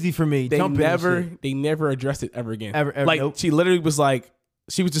too easy for me. They never addressed it ever again. Ever like nope. She literally was like,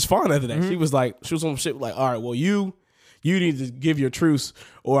 she was just fine after that. She was on shit like, all right, well, you you need to give your truce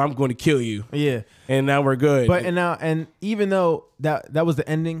or I'm going to kill you. Yeah. And now we're good. But and even though that was the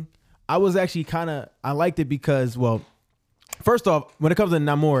ending, I was actually I liked it because, well, first off, when it comes to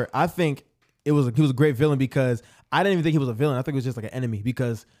Namor, I think he was a great villain because I didn't even think he was a villain. I think he was just like an enemy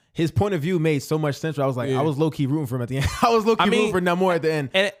because his point of view made so much sense. I was like, I was low key rooting for him at the end. I was low key rooting for Namor at the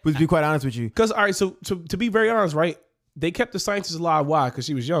end. To be quite honest with you, because all right, so to be very honest, right, they kept the scientist alive. Why? Because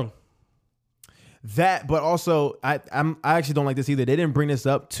she was young. That, but also I actually don't like this either. They didn't bring this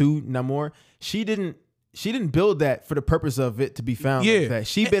up to Namor. She didn't build that for the purpose of it to be found. Yeah, like that.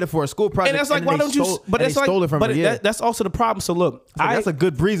 She bid it for a school project. And that's like, why don't you? But it's like, stole it from her. Yeah. That's also the problem. So look, that's a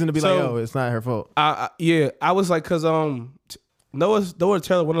good reason to be like, oh, it's not her fault. Yeah, I was like, because Noah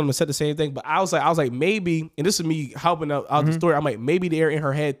Taylor, one of them said the same thing, but I was like, maybe, and this is me helping out the story. I'm like, maybe they're in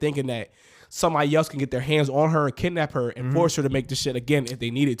her head thinking that somebody else can get their hands on her, kidnap her, and force her to make this shit again if they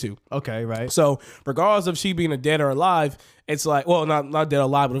needed to. Okay, right. So regardless of she being a dead or alive, it's like, well, not dead or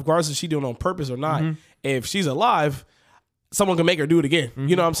alive, but regardless if she doing it on purpose or not, if she's alive, someone can make her do it again.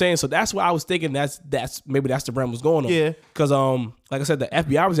 You know what I'm saying? So that's why I was thinking that's maybe that's the brand was going on. Yeah. Because like I said, the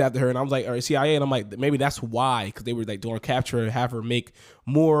FBI was after her, and I was like, or CIA, and I'm like, maybe that's why, because they were like doing capture her, have her make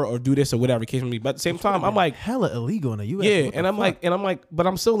more or do this or whatever case may be. But at the same time, I'm like, hella illegal in the U.S. Yeah, and I'm like, but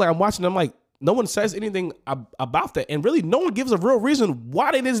I'm still like, I'm watching. I'm like, no one says anything about that, and really, no one gives a real reason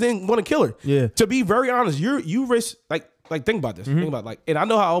why they didn't want to kill her. Yeah. To be very honest, you risk like think about this. Think about and I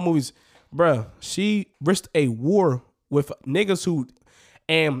know how all movies, bruh. She risked a war with niggas who.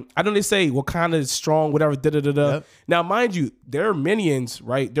 And I know they say Wakanda is strong, whatever, Yep. Now, mind you, their minions,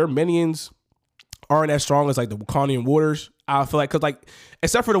 right? Their minions aren't as strong as like the Wakandian warriors. I feel like, cause like,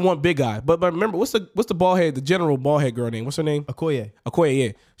 except for the one big guy. But remember, what's the bald head, the general bald head girl name? What's her name? Okoye,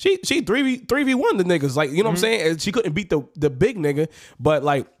 yeah. She 3v1 the niggas. Like, you know what I'm saying? And she couldn't beat the big nigga, but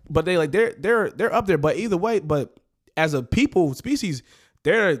they're up there. But either way, but as a people species,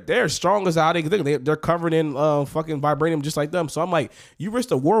 they're strong as how they think. They're covered in fucking vibranium just like them. So I'm like, you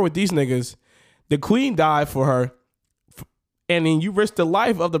risked a war with these niggas. The queen died for her, and then you risked the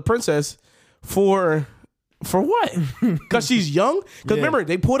life of the princess for what? Because she's young. Because remember,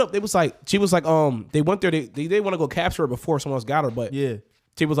 they pulled up. They was like, she was like, they went there. They want to go capture her before someone else got her. But yeah,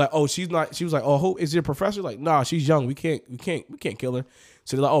 she was like, oh, she's not. She was like, oh, who is your professor? Like, nah, she's young. We can't kill her.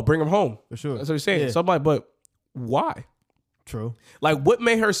 So they're like, oh, bring her home. For sure. That's what they're saying. Yeah. So I'm like, but why? True. Like, what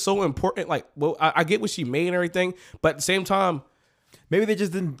made her so important? Like, well, I get what she made and everything, but at the same time, maybe they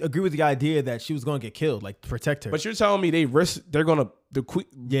just didn't agree with the idea that she was going to get killed, like to protect her. But you're telling me they're gonna the queen,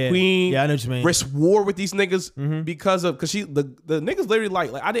 yeah, I know what you mean. Risk war with these niggas because the niggas literally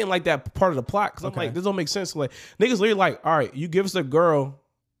like I didn't like that part of the plot because I'm like, this don't make sense. Like, niggas literally like, all right, you give us a girl,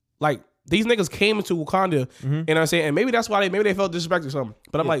 like these niggas came into Wakanda, and I'm saying, and maybe that's why they felt disrespected or something.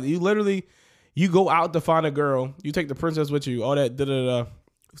 But I'm like, you literally. You go out to find a girl. You take the princess with you. All that,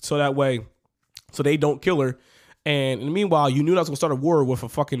 so that way, so they don't kill her. And meanwhile, you knew that was gonna start a war with a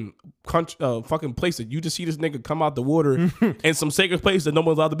fucking fucking place that you just see this nigga come out the water in some sacred place that no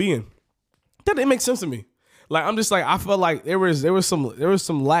one's allowed to be in. That didn't make sense to me. Like, I'm just like, I felt like there was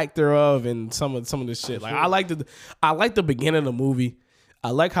some lack thereof in some of this shit. Like, I like the beginning of the movie. I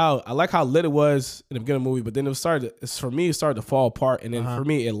like how lit it was in the beginning of the movie, but then it started to fall apart, and then for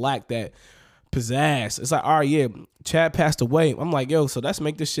me it lacked that pizzazz. It's like, all right, yeah, Chad passed away. I'm like, yo, so let's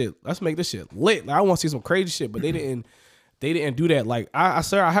make this shit lit. Like, I want to see some crazy shit, but they didn't do that. Like, I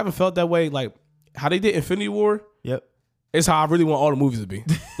swear, I haven't felt that way. Like, how they did Infinity War. Yep. It's how I really want all the movies to be.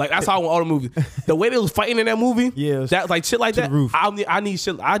 Like, that's how I want all the movies. The way they was fighting in that movie, that like shit like that. I need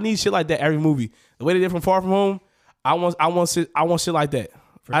shit like that every movie. The way they did from Far From Home, I want shit like that.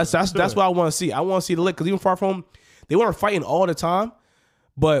 That's what I want to see. I want to see the lit, because even Far From Home, they weren't fighting all the time.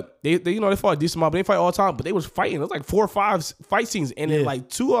 But they fought a decent amount, but they fight all the time. But they was fighting. It was like 4 or 5 fight scenes, and then like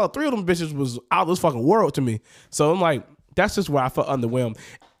 2 or 3 of them bitches was out of this fucking world to me. So I'm like, that's just where I felt underwhelmed.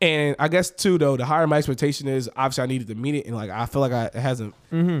 And I guess too, though, the higher my expectation is, obviously I needed to meet it, and like I feel like it hasn't.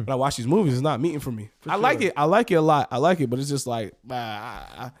 When I watch these movies, it's not meeting for me. I like it a lot. I like it, but it's just like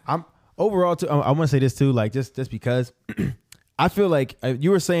I'm overall too. I want to say this too, like just because I feel like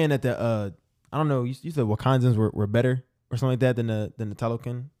you were saying that the I don't know, you said Wakandans were better or something like that than the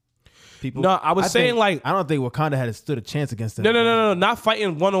Talokan people. No, I was saying like, I don't think Wakanda stood a chance against them. No, not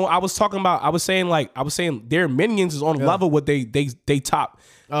fighting one on. I was saying their minions is on level with they top.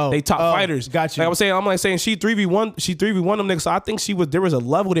 They top fighters. Got you. Like I'm saying she 3v1 them niggas. So I think there was a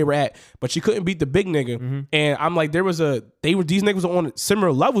level they were at, but she couldn't beat the big nigga. And I'm like, these niggas were on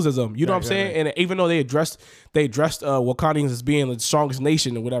similar levels as them. You know what I'm saying? Right. And even though they addressed Wakandians as being the strongest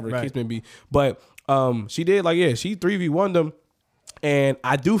nation or whatever the case may be, but she did she 3v1 them. And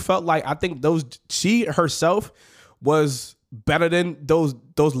I do felt like, I think she herself was better than those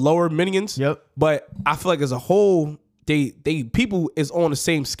lower minions. Yep. But I feel like as a whole, they people is on the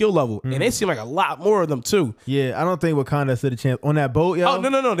same skill level, and it seemed like a lot more of them too. Yeah, I don't think Wakanda stood a chance on that boat, yo. Oh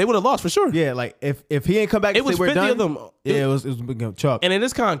no, they would have lost for sure. Yeah, like if he ain't come back, It and was say we're 50 done, of them. Yeah, it was chalk. And it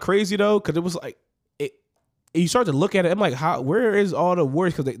is kind of crazy though, because it was like you start to look at it. I'm like, where is all the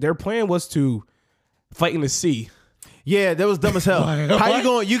warriors? Because their plan was to fight in the sea. Yeah, that was dumb as hell. How you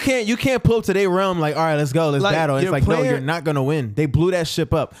going? You can't pull up to their realm like, all right, let's go, let's Like, battle. It's your like, no, plan- you're not gonna win. They blew that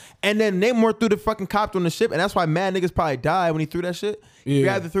ship up, and then Namor threw the fucking copter on the ship, and that's why mad niggas probably died when he threw that shit. He Yeah.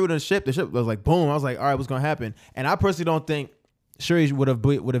 grabbed it through the ship. The ship was like boom. I was like, all right, what's gonna happen? And I personally don't think Shuri would have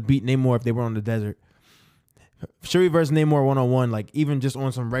beat Namor if they were on the desert. Shuri versus Namor 1-on-1, like even just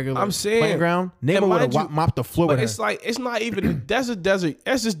on some regular I'm saying, playing ground, and Namor would mind you- have mopped the floor But with her. it's like it's not even the desert.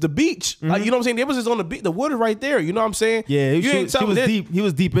 That's just the beach. Like, you know what I'm saying? It was just on the beach. The water right there. You know what I'm saying? Yeah, you he was deep. He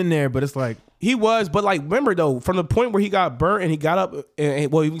was deep in there, but it's like He was, but like remember though, from the point where he got burnt and he got up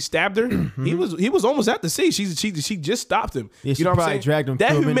and well, he stabbed her. He was almost at the sea. She just stopped him. Yeah, she you know what I'm probably saying? dragged him,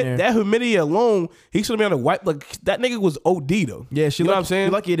 That threw him in there. that humidity alone, he should have been on a white. Like that nigga was OD though. yeah, she you know lucky, what I'm saying?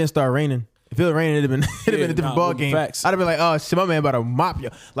 she lucky it didn't start raining. If it was raining, it'd have been a different ball game. facts. I'd have been like, oh shit, my man about to mop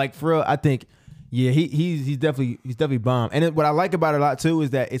you. Like for real, I think, yeah, he's definitely bomb. And what I like about it a lot too is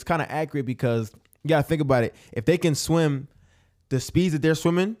that it's kind of accurate because you gotta think about it. If they can swim, the speeds that they're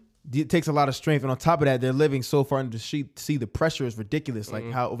swimming, it takes a lot of strength. And on top of that, they're living so far under the sea, the pressure is ridiculous. Like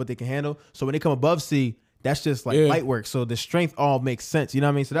what they can handle. So when they come above sea, that's just like light work. So the strength all makes sense. You know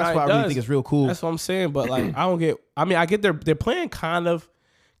what I mean? So that's why I really think it's real cool. That's what I'm saying. But like, I get their plan kind of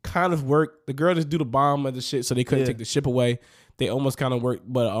worked. The girl just do the bomb and the shit, so they couldn't take the ship away. They almost kind of worked,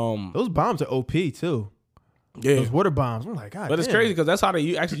 but those bombs are OP too. yeah. Those water bombs. I'm like, God. But it's damn. crazy because that's how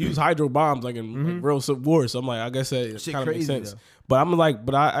they actually use hydro bombs, like in like, real Civil War. So I'm like, I guess that Shit kind of makes crazy, sense. though. But I'm like,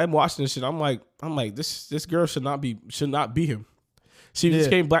 I'm watching this shit. I'm like, this girl should not be him. She just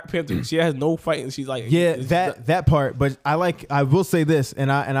came Black Panther. She has no fight, and she's like, Yeah, that part. But I will say this,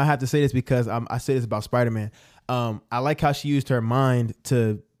 and I have to say this because I say this about Spider-Man. I like how she used her mind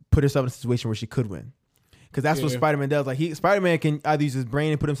to put herself in a situation where she could win. Because that's what Spider-Man does. Like Spider-Man can either use his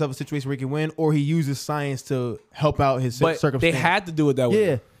brain and put himself in a situation where he can win, or he uses science to help out his circumstance. They had to do it that way.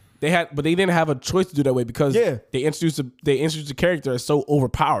 Yeah. But they didn't have a choice to do that way because they introduced the character as so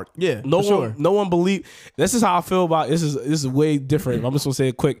overpowered. Yeah, no one believed. This is how I feel about this is way different. I'm just gonna say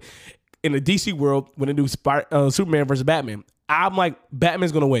it quick. In the DC world, when they do Superman versus Batman, I'm like,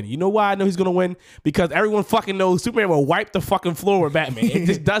 Batman's gonna win. You know why I know he's gonna win? Because everyone fucking knows Superman will wipe the fucking floor with Batman. It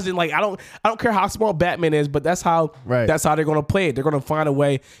just doesn't, like, I don't care how small Batman is, but that's how they're gonna play it. They're gonna find a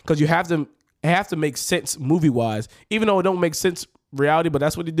way because it have to make sense movie wise, even though it don't make sense reality. But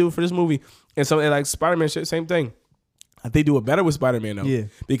that's what they do for this movie. And so like Spider-Man shit, same thing. They do it better with Spider-Man though,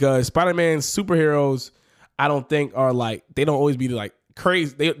 because Spider-Man's superheroes, I don't think are like, they don't always be like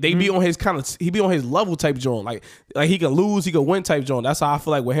crazy. They be on his he be on his level type joint. Like he can lose, he can win type joint. That's how I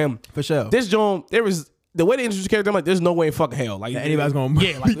feel like with him. For sure. This joint, there was the way they introduced the character, I'm like, there's no way in fucking hell. Like anybody's gonna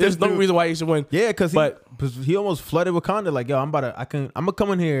like there's no reason why he should win. Yeah, because he almost flooded Wakanda. Like, yo, I'm gonna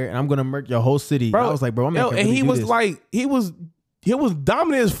come in here and I'm gonna murk your whole city. Bro, I was like, bro, I'm and really he was this. like, he was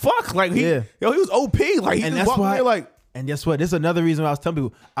dominant as fuck. Like he was OP. Like he And just that's walked in why there like. And guess what? This is another reason why I was telling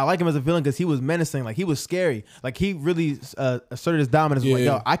people I like him as a villain because he was menacing. Like he was scary. Like he really asserted his dominance. Like,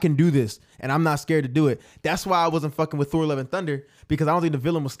 yo, I can do this, and I'm not scared to do it. That's why I wasn't fucking with Thor: Love and Thunder because I don't think the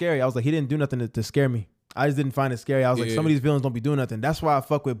villain was scary. I was like, he didn't do nothing to scare me. I just didn't find it scary. I was like, some of these villains don't be doing nothing. That's why I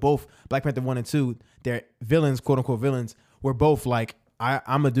fuck with both Black Panther 1 and 2. Their villains, quote unquote villains, were both like, I'm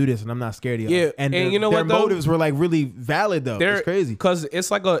gonna do this and I'm not scared of y'all. Yeah, and you know their what, though? motives were like really valid though. It's crazy because it's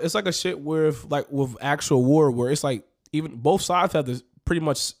like a shit with actual war where it's like even both sides have this pretty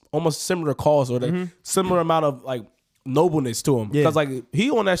much almost similar cause or like similar amount of like nobleness to him. Because like he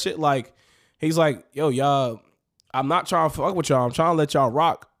on that shit, like he's like, yo, y'all, I'm not trying to fuck with y'all. I'm trying to let y'all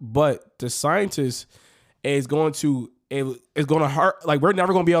rock, but the scientist is going to hurt. Like we're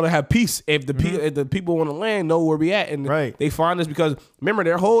never gonna be able to have peace if the people on the land know where we at, and they find us because remember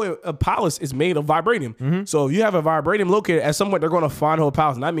their whole palace is made of vibranium. So if you have a vibranium located at somewhere, they're gonna find the whole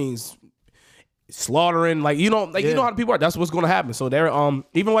palace, and that means slaughtering. Like you know how the people are. That's what's gonna happen. So they're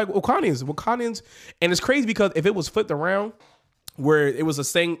even like Wakandans, and it's crazy because if it was flipped around, where it was a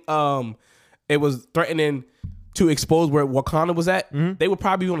thing, it was threatening to expose where Wakanda was at, they would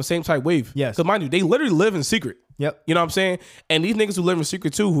probably be on the same type wave. Yes. Because mind you, they literally live in secret. Yep. You know what I'm saying? And these niggas who live in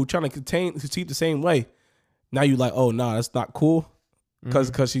secret too, who trying to keep the same way. Now you like, oh nah, that's not cool.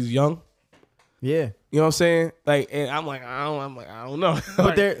 Cause she's young. Yeah. You know what I'm saying? Like, and I'm like, I don't know.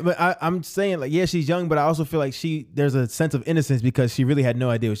 But I'm saying like, yeah, she's young, but I also feel like there's a sense of innocence because she really had no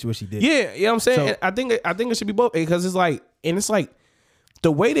idea what she did. Yeah, you know what I'm saying? So- And I think it should be both because it's like, and it's like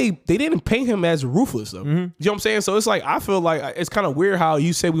the way they didn't paint him as ruthless though. Mm-hmm. You know what I'm saying? So it's like I feel like it's kind of weird how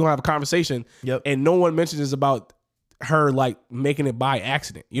you say we don't have a conversation, Yep. and no one mentions about her like making it by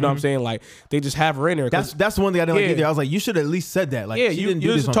accident. You know what I'm saying? Like they just have her in there. 'cause- That's the one thing I didn't like Yeah. either. I was like, you should have at least said that. Like, yeah, she you, didn't do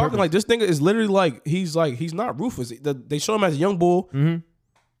you're this just on talking purpose. like this nigga is literally he's young ruthless. They show him as a young bull. Mm-hmm.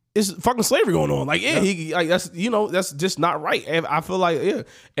 It's fucking slavery going on. Like, yeah, he like that's that's just not right. And I feel like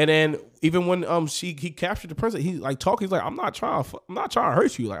And then even when he captured the princess, he like talking. He's like, I'm not trying to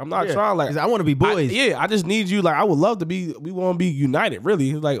hurt you. Like I'm not Yeah. trying like He's like, I want to be boys. I just need you. Like I would love to be. We want to be united. Really,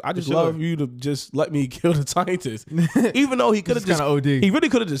 He's like I just sure. love you to just let me kill the scientist. Even though he could have This is just kinda OD. he really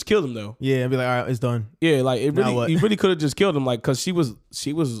could have just killed him though. Yeah, and be like, all right, it's done. Yeah, like it Now really, what? he really could have just killed him, like because she was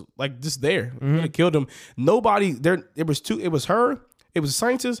like just there. Mm-hmm. Could have killed him. Nobody there. It was her. It was the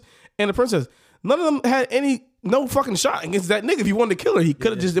scientist and the princess. None of them had no fucking shot against that nigga. If he wanted to kill her, he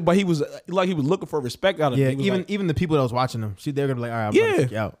could have just. But he was looking for respect out of Yeah, him. He was even like, the people that was watching them, they're gonna be like, all right, I'm about to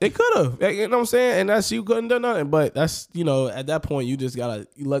kick you yeah, out. they could have. You know what I'm saying? And that's you couldn't do nothing. But that's at that point you just gotta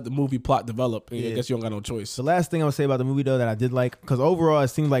let the movie plot develop. And I guess you don't got no choice. The last thing I would say about the movie though that I did like, because overall it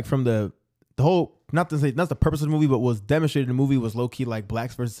seemed like from the whole, not the purpose of the movie, but was demonstrated in the movie was low key like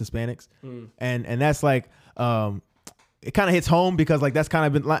blacks versus Hispanics, and that's like it kind of hits home because like that's kind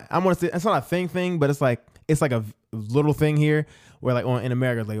of been like I want to say it's not a thing, but it's like a little thing here where like in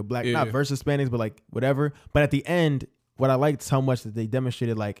America it's like a black not versus Hispanics but like whatever. But at the end, what I liked is how much that they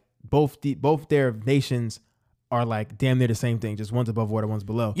demonstrated like both their nations are like damn near the same thing, just one's above water, one's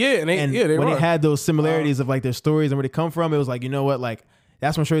below. Yeah, and they when were. it had those similarities of like their stories and where they come from, it was like, you know what, like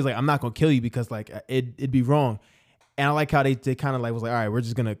that's when Shorty's like, I'm not gonna kill you because like it'd be wrong. And I like how they kind of like was like, all right, we're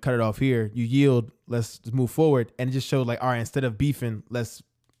just gonna cut it off here. You yield, let's just move forward. And it just showed like, all right, instead of beefing, let's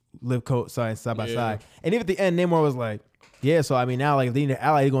live side by side. And even at the end, Namor was like, yeah, so I mean now like if they need an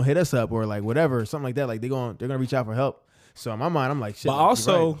ally, they're gonna hit us up or like whatever, something like that. Like they're gonna reach out for help. So in my mind, I'm like, shit. But like,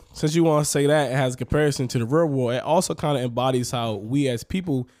 also, you're right. since you want to say that it has a comparison to the real world, it also kind of embodies how we as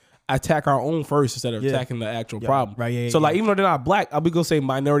people attack our own first instead of attacking the actual problem. Right, yeah, so yeah. like even though they're not black, I'll be gonna say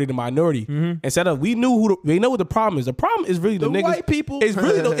minority to minority. Instead of they know what the problem is. The problem is really the niggas. white people. It's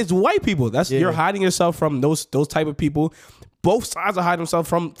really it's white people. That's Yeah. you're hiding yourself from those type of people. Both sides are hiding themselves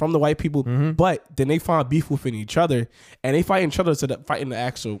from the white people, but then they find beef within each other and they fight each other to fighting the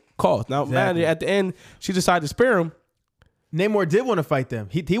actual cause. Now, Exactly. man, at the end, she decided to spare him. Namor did want to fight them.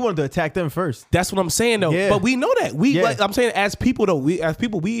 He wanted to attack them first. That's what I'm saying though. Yeah. But we know that. Yeah. Like, I'm saying as people though, we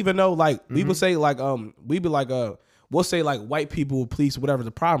even know like we would say like we be like we'll say like white people, police, whatever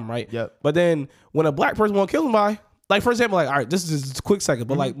the problem, right? Yep. But then when a black person want to kill somebody, like for example, like all right, this is just a quick second,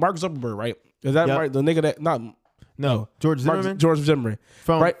 but like Mark Zuckerberg, right? Is that Yep. right? The nigga that not No, George Zimmerman George Zimmerman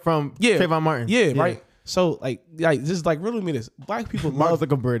from right? Trayvon Martin. Yeah, right. So like this is like really mean this. Black people Mark love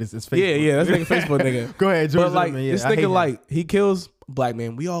Zuckerberg is Facebook. yeah, that's nigga Facebook nigga. Go ahead, George But like Zimmerman. Yeah, this I hate nigga him. like he kills a black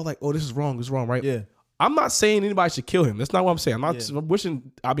man. We all like, oh, this is wrong, right? Yeah. I'm not saying anybody should kill him. That's not what I'm saying. I'm not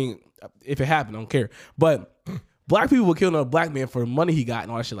wishing. I mean, if it happened, I don't care. But black people will kill another black man for the money he got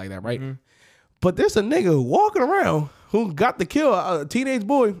and all that shit like that, right? But there's a nigga walking around who got to kill a teenage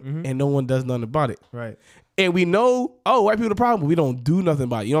boy, and no one does nothing about it. Right. And we know, oh, white people the problem, but we don't do nothing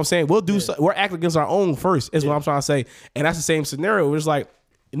about it. You know what I'm saying? We'll do. We're acting against our own first. Is what I'm trying to say. And that's the same scenario. Where it's like,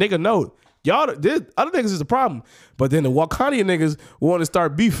 nigga, no, y'all, other niggas is the problem. But then the Wakandian niggas want to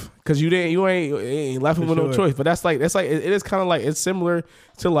start beef because you ain't left them with no choice. But that's like it is kind of like it's similar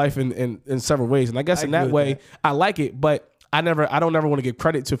to life in several ways. And I guess in that way, I like it, but. I don't ever want to give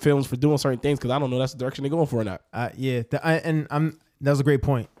credit to films for doing certain things because I don't know that's the direction they're going for or not. That was a great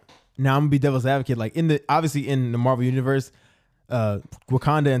point. Now I'm gonna be devil's advocate. Like obviously in the Marvel universe,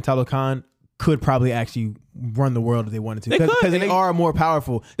 Wakanda and Talokan could probably actually run the world if they wanted to because they are more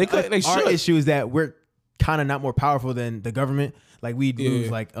powerful. They could. They Our should. issue is that we're kind of not more powerful than the government. Like we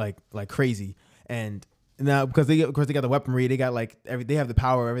lose like crazy and. Now, because they got the weaponry, they got they have the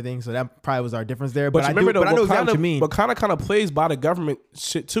power of everything, so that probably was our difference there. But I know exactly what you mean. But kind of plays by the government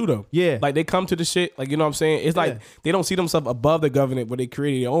shit too, though. Yeah, like they come to the shit, like you know what I'm saying. It's like they don't see themselves above the government, but they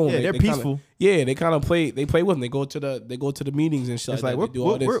created their own. Yeah, they're peaceful. They kind of play. They play with them. They go to the meetings and shit. It's like like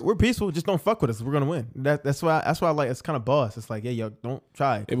we're peaceful. Just don't fuck with us. We're gonna win. That's why I like. It's kind of boss. It's like yo, don't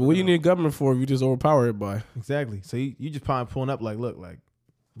try. Yeah, but what do you need a government for if you just overpower everybody? Exactly. So you just probably pulling up like, look, like,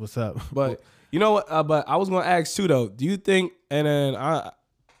 what's up? But. You know what? But I was gonna ask too though. Do you think? And then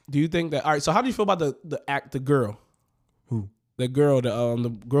do you think that? All right. So how do you feel about the girl? Who? The girl,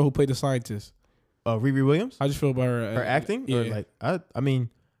 the girl who played the scientist. Riri Williams. How do you feel about her? Her acting? Yeah. Or like I mean,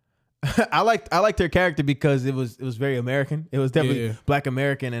 I liked her character because it was very American. It was definitely Black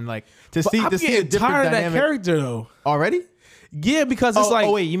American, and like to see I'm a getting different tired of that dynamic character though. already. Yeah, because it's like.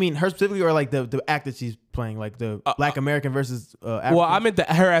 Oh wait, you mean her specifically, or like the act that she's playing, like the Black American versus African? Well, I meant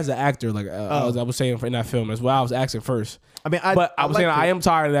her as an actor. Like I was saying in that film as well. I was asking first. I mean, I was saying I am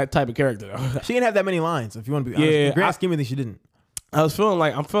tired of that type of character though. She didn't have that many lines. If you want to be honest, in the grand scheme of things, she didn't. I'm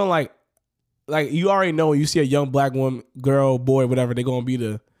feeling like you already know when you see a young Black woman, girl, boy, whatever, they're gonna be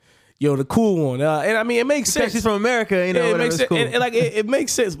the cool one. And I mean, it makes sense. She's from America, you know. It makes sense. Cool. And like it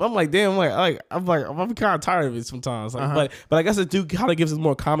makes sense. But I'm like, damn, I'm kind of tired of it sometimes. Like, but I guess it do kind of gives us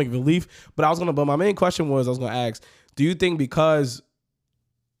more comic relief. But my main question was, I was gonna ask, do you think because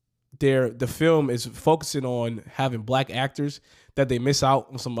the film is focusing on having Black actors that they miss out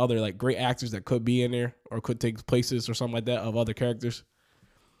on some other like great actors that could be in there or could take places or something like that of other characters?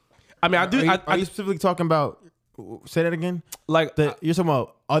 I mean, Are you specifically talking about? Say that again. Like you're talking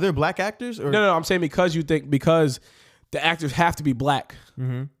about other Black actors, or no? I'm saying because the actors have to be Black.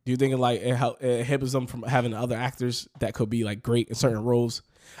 Mm-hmm. Do you think it inhibits them from having other actors that could be like great in certain roles?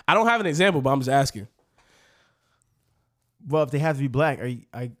 I don't have an example, but I'm just asking. Well, if they have to be Black, you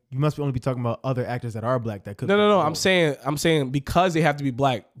must only be talking about other actors that are Black that could. No. I'm saying because they have to be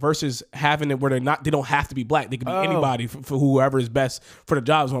Black versus having it where they don't have to be Black. They could be anybody for whoever is best for the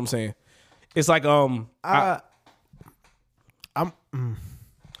job. Is what I'm saying. It's like I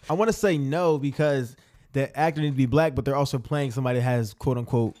want to say no because the actor needs to be Black, but they're also playing somebody that has quote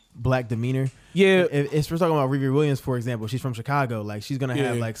unquote Black demeanor. Yeah, if we're talking about Riri Williams, for example, she's from Chicago. Like she's gonna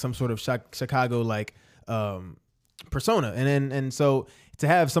have like some sort of Chicago like persona, and so to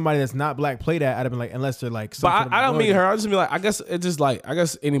have somebody that's not Black play that, I'd have been like, unless they're like. But I don't mean her. I just mean like I guess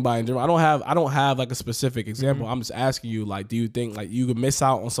anybody in general. I don't have like a specific example. I'm just asking you like, do you think like you could miss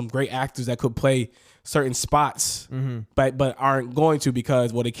out on some great actors that could play certain spots, but aren't going to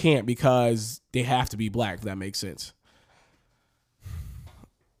because they can't because they have to be Black. If that makes sense.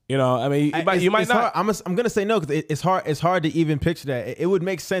 You know, I mean, you might not. Hard. I'm gonna say no because it's hard. It's hard to even picture that. It would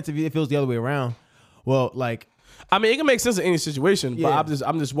make sense if it was the other way around. Well, like. I mean, it can make sense in any situation, but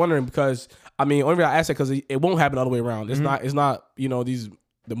I'm just wondering because I mean, only reason I ask that because it won't happen the other way around. It's not you know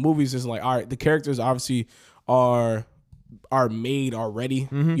the movies is like all right, the characters obviously are made already.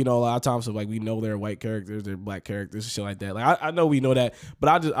 You know, a lot of times so like we know they're white characters, they're Black characters, shit like that. Like I know we know that,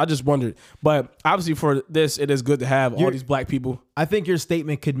 but I just wondered. But obviously for this, it is good to have all these Black people. I think your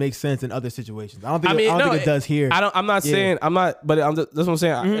statement could make sense in other situations. I don't think it does here. I'm not saying I'm not, but that's what I'm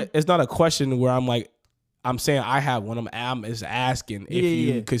saying. It's not a question where I'm saying I have one. I'm just asking if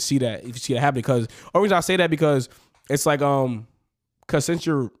you could see that, if you see that happen. Because only reason I say that because it's like because since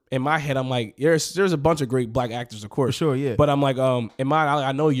you're in my head, I'm like there's a bunch of great Black actors, of course, for sure, yeah. But I'm like in mine,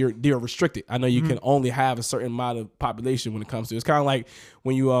 I know they're restricted. I know you can only have a certain amount of population when it comes to. It's kind of like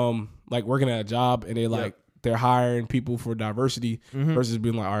when you like working at a job and they like. They're hiring people for diversity versus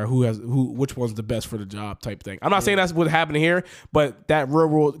being like, all right, which one's the best for the job type thing. I'm not saying that's what's happening here, but that real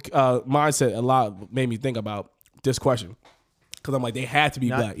world mindset a lot made me think about this question. Because I'm like, they had to be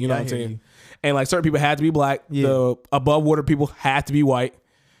Black. You know what I'm saying? And like certain people had to be Black. Yeah. The above water people had to be white.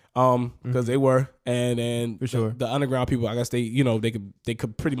 Because they were, and then for sure. the underground people, I guess they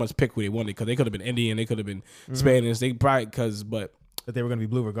could pretty much pick who they wanted because they could have been Indian, they could have been Spanish, they probably But they were gonna be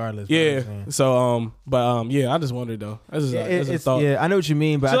blue regardless. Yeah. So yeah, I just wondered though. That's just a thought. Yeah, I know what you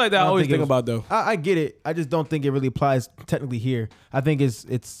mean, but shit like that I always think about though. I get it. I just don't think it really applies technically here. I think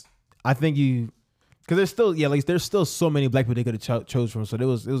because there's still so many Black people they could have chose from. So it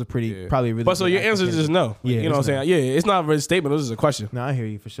was a pretty probably really. But so your answer is just no. Yeah, you know what I'm saying? Yeah, it's not a statement. It was just a question. No, I hear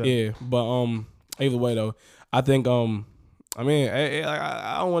you for sure. Yeah, but either way though, I think I mean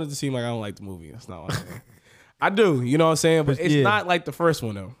I don't want it to seem like I don't like the movie. That's not what I'm saying. I do, you know what I'm saying? But it's not like the first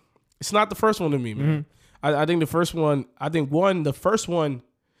one though. It's not the first one to me, man. I think the first one,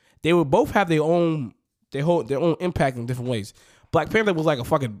 they would both have their own impact in different ways. Black Panther was like a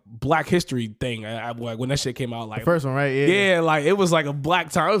fucking Black history thing. Like when that shit came out, like the first one, right? Yeah, like it was like a Black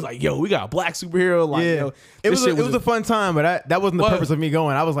time. It was like, yo, we got a Black superhero. Like, yo, it was a fun time, but that wasn't the purpose of me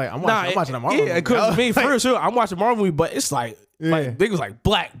going. I was like, I'm watching a Marvel movie. Yeah, because me for sure, I'm watching a Marvel movie, but it's like. Like they was like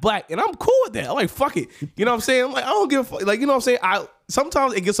black, and I'm cool with that. I'm like, fuck it. You know what I'm saying? I'm like, I don't give a fuck. Like, you know what I'm saying?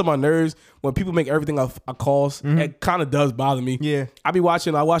 Sometimes it gets on my nerves when people make everything a cause. It kind of does bother me. Yeah. I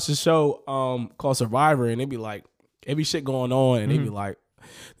watched the show called Survivor, and they be like, every shit going on, and they be like,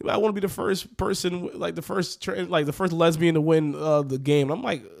 I want to be the first person, like the first lesbian to win the game. I'm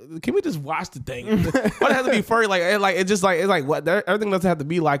like, can we just watch the thing? Why does it have to be first? It's like what? Everything doesn't have to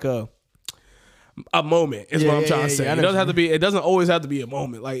be like a moment is what I'm trying to say. It doesn't have to be. It doesn't always have to be a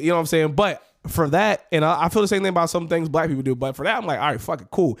moment. Like, you know what I'm saying? But for that, and I feel the same thing about some things black people do, but for that, I'm like, all right, fuck it,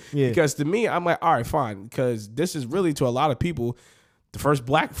 cool. Yeah. Because to me, I'm like, all right, fine. Because this is really, to a lot of people, the first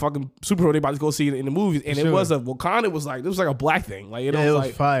black fucking superhero they about to go see in the movies. And it Sure. was Wakanda was like, it was like a black thing. Like, Yeah, it was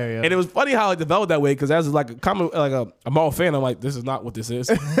like, fire, yeah. And it was funny how it developed that way, because as like a common, like a Marvel fan, I'm like, this is not what this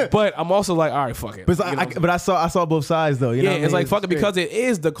is. But I'm also like, all right, fuck it. But, You know? but I saw both sides though. You know Yeah, what I it's mean? like fuck it, great. because it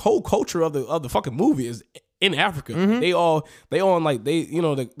is the whole culture of the fucking movie is in Africa. Mm-hmm. They all like they, you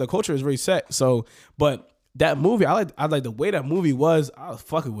know, the culture is very set. So, but that movie, I like the way that movie was. I was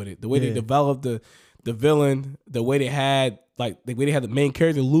fucking with it. The way they Yeah. developed the villain, the way they had the main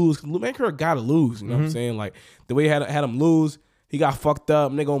character lose. 'Cause the main character gotta lose. You know what I'm saying? Like the way they had him lose. He got fucked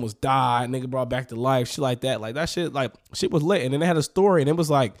up. Nigga almost died. Nigga brought back to life. Shit like that. Like that shit. Like shit was lit. And then they had a story, and it was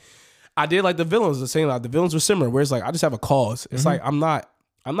like, I did like the villains. The same. Like the villains were similar. Where it's like I just have a cause. It's like I'm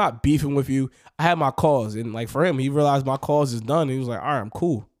not beefing with you. I have my cause, and like for him, he realized my cause is done. And he was like, all right, I'm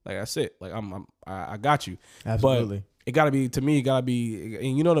cool. Like that's it. Like I got you. Absolutely. But it gotta be, to me, it gotta be,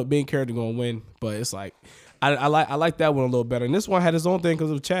 and you know the main character gonna win. But it's like I like that one a little better. And this one had its own thing because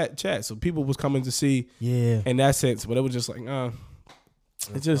of chat. So people was coming to see Yeah. in that sense. But it was just like,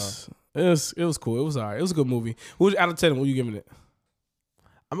 it was cool. It was all right. It was a good movie. Out of 10, what you giving it?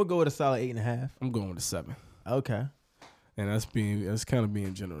 I'm gonna go with a solid 8.5. I'm going with a 7. Okay. And that's kind of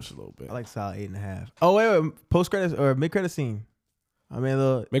being generous a little bit. I like solid 8.5. Oh wait, post credits or mid credit scene. I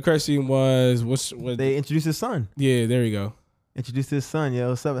mean, Mid credit scene was what? they introduced his son. Yeah, there you go. Introduced his son. Yo,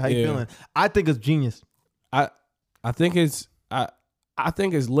 what's up? How you Yeah. feeling? I think it's genius. I think it's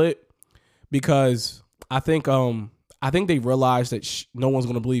lit because I think they realized that no one's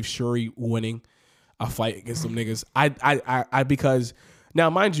gonna believe Shuri winning a fight against them niggas. I because now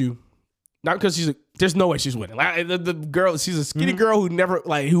mind you, not because there's no way she's winning. Like the girl, she's a skinny girl who never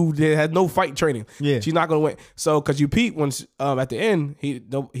who had no fight training. Yeah. She's not gonna win. So because you peep when at the end he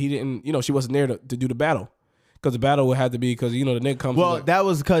didn't, she wasn't there to do the battle. Because the battle would have to be because the nigga comes. Well, like, that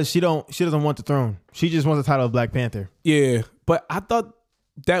was because she doesn't want the throne. She just wants the title of Black Panther. yeah, but I thought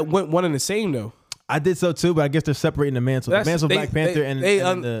that went one and the same though. I did so too, but I guess they're separating the mantle. The mantle Black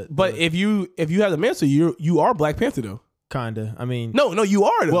Panther but if you have the mantle, you are Black Panther though. kinda. I mean, No, you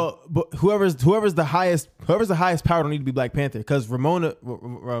are though. well, but whoever's the highest power don't need to be Black Panther because Ramona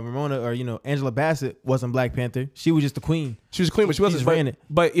or Angela Bassett wasn't Black Panther. She was just the queen. she was clean, but she wasn't. just ran it.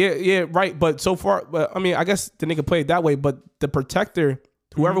 But yeah, right. But so far, I mean, I guess the nigga played that way. But the protector,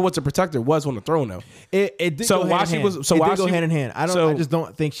 whoever was the protector, was on the throne though. It did So go while hand she in was- hand. so it while did go she- hand in hand. I so- just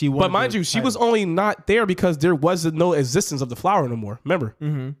don't think she won. But mind you, she was only not there because there was no existence of the flower no more. Remember?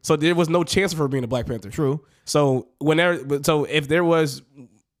 Mm-hmm. So there was no chance of her being a Black Panther. True. So if there was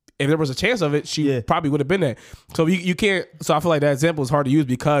a chance of it, she probably would have been there. So you can't. So I feel like that example is hard to use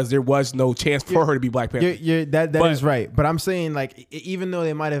because there was no chance for her to be Black Panther. That But- is right. But I'm saying like even though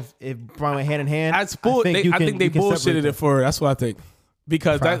they might have probably hand in hand, That's bull. I think they bullshitted it for her. That's what I think.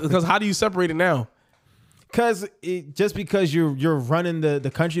 Because how do you separate it now? Because just because you're running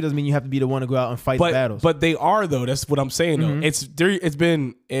the country doesn't mean you have to be the one to go out and fight the battles. But they are though. That's what I'm saying though. Mm-hmm.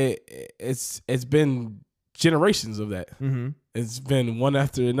 It's been generations of that. Mm-hmm. It's been one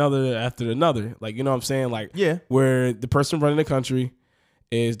after another. Like, you know what I'm saying? Like, Yeah. where the person running the country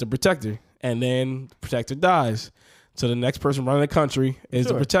is the protector, and then the protector dies. So the next person running the country is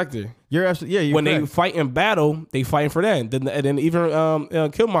the Sure. protector. You're absolutely You're When they correct. fight in battle, they fighting for that. And then even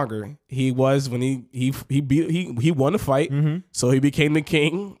Killmonger, he won the fight, Mm-hmm. so he became the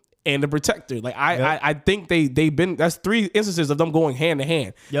king and the protector. Like I think they've been, that's 3 instances of them going hand to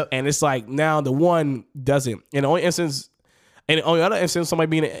hand. Yep. And it's like now the one doesn't. And the only other instance somebody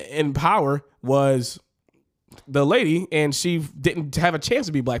being in power was the lady, and she didn't have a chance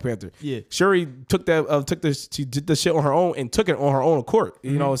to be Black Panther. Yeah. Shuri she did the shit on her own and took it on her own accord.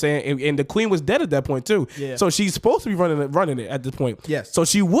 You know what I'm saying? And the queen was dead at that point too. Yeah. So she's supposed to be running it at this point. Yes. So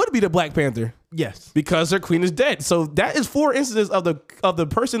she would be the Black Panther Yes. because her queen is dead. So that is 4 instances of the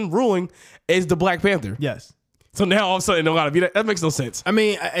person ruling is the Black Panther. Yes. So now all of a sudden it don't gotta be that. That makes no sense. I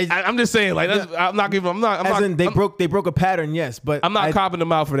mean, I'm just saying, like that's, I'm not broke a pattern. Yes, but I'm not copping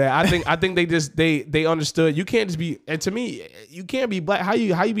them out for that. I think they just they understood. You can't just be, and to me, you can't be black. How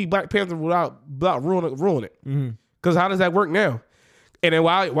you be Black Panther without ruining it? Because how does that work now? And then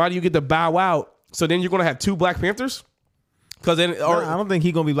why do you get to bow out? So then you're gonna have 2 Black Panthers? Because then, or I don't think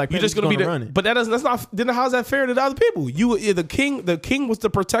he's gonna be Black Panther. you're just gonna be run it. but that's not. Then how's that fair to the other people? The king was the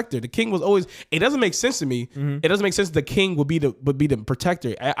protector. The king was always. It doesn't make sense to me. It doesn't make sense. The king would be the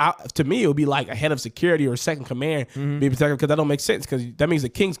protector. To me, it would be like a head of security or second command be protector, because that don't make sense, because that means the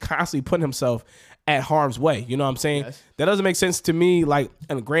king's constantly putting himself at harm's way. You know what I'm saying? Yes. That doesn't make sense to me. Like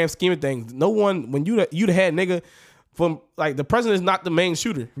in the grand scheme of things, no one, when you the head nigga, from like the president is not the main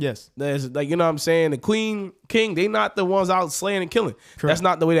shooter. Yes. There's like, you know what I'm saying? The queen, king, they not the ones out slaying and killing. Correct. That's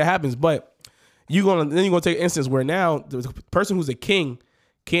not the way that happens. But you're gonna take an instance where now the person who's a king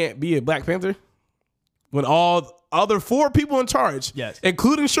can't be a Black Panther when all other 4 people in charge, Yes.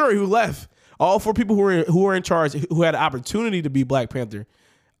 including Shuri who left, all 4 people who were in charge who had an opportunity to be Black Panther,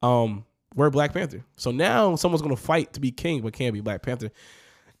 were Black Panther. So now someone's gonna fight to be king but can't be Black Panther.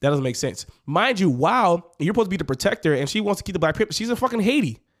 That doesn't make sense. Mind you, wow, you're supposed to be the protector and she wants to keep the Black Panther. She's in fucking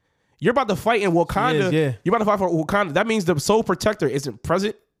Haiti. You're about to fight in Wakanda. Yeah. You're about to fight for Wakanda. That means the sole protector isn't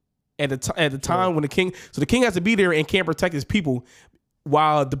present at the time when the king. So the king has to be there and can't protect his people,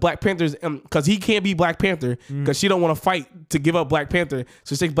 while the Black Panthers, because he can't be Black Panther because she don't want to fight to give up Black Panther.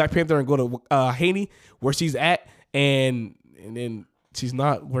 So she takes Black Panther and go to Haiti where she's at, and then she's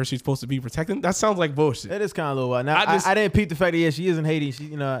not where she's supposed to be protecting. That sounds like bullshit. That is kind of a little wild. Now, I didn't peep the fact that she is in Haiti.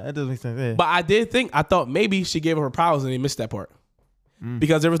 She, that doesn't make sense. Yeah. But I thought maybe she gave her powers and they missed that part.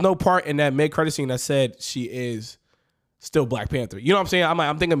 Because there was no part in that mid-credit scene that said she is still Black Panther. You know what I'm saying?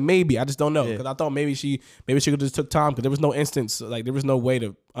 I'm thinking maybe. I just don't know. Because I thought maybe she could have just took time, because there was no instance, like there was no way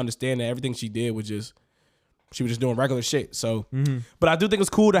to understand that everything she did was just, she was just doing regular shit. So, but I do think it's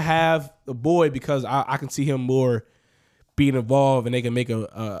cool to have the boy, because I can see him more being involved, and they can make they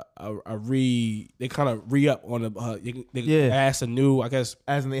kind of re-up on they ask a new, I guess.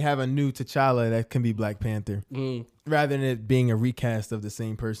 As in they have a new T'Challa that can be Black Panther. Rather than it being a recast of the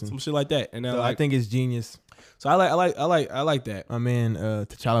same person. Some shit like that. And then So I think it's genius. So I like that. My man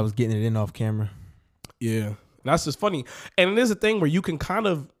T'Challa was getting it in off camera. Yeah. That's just funny. And it is a thing where you can kind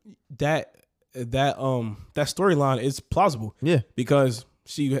of that storyline is plausible. Yeah. Because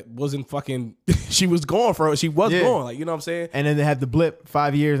she wasn't fucking she was going for it. She was going, like, you know what I'm saying? And then they had the blip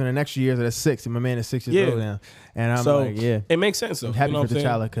 5 years, and the next years that's 6. And my man is 6 years old now. And I'm like, it makes sense though. I'm happy you know for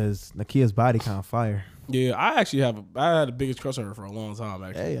T'Challa, because Nakia's body kind of fire. Yeah, I had the biggest crush on her for a long time,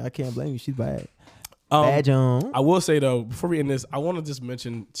 actually. Hey, I can't blame you. She's bad. Bad John. I will say though, before we end this, I want to just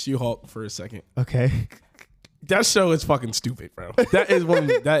mention She-Hulk for a second. Okay. That show is fucking stupid, bro. That is one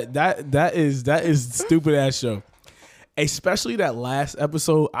that is stupid ass show. Especially that last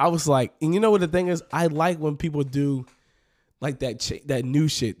episode. I was like, and you know what the thing is? I like when people do like that new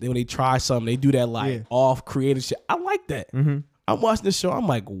shit. When they try something, they do that off creative shit. I like that. I'm watching this show. I'm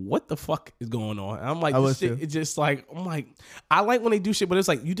like, what the fuck is going on? And I'm like, this shit, it's just like, I'm like, I like when they do shit, but it's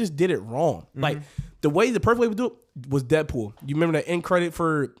like, you just did it wrong. Like the perfect way to do it was Deadpool. You remember the end credit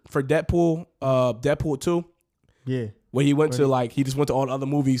for Deadpool, Deadpool 2? Yeah. Where he went to he just went to all the other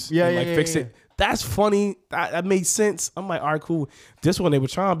movies and fixed it. That's funny. That made sense. I'm like, all right, cool. This one, they were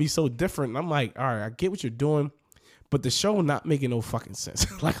trying to be so different. And I'm like, all right, I get what you're doing, but the show not making no fucking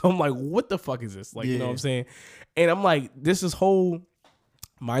sense. Like, I'm like, what the fuck is this? Like, you know what I'm saying? And I'm like, this is whole,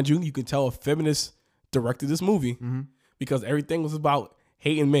 mind you, you can tell a feminist directed this movie because everything was about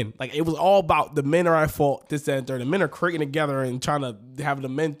hating men. Like, it was all about the men are at fault, this, that, and third. The men are creating together and trying to have the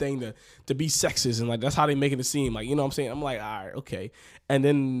men thing to be sexist. And like, that's how they making it seem. Like, you know what I'm saying? I'm like, all right, okay. And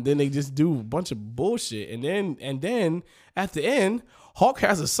then they just do a bunch of bullshit. And then at the end, Hulk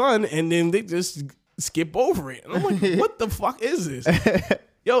has a son, and then they just skip over it. And I'm like, what the fuck is this? That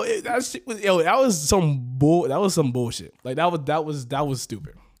was some bullshit. Like that was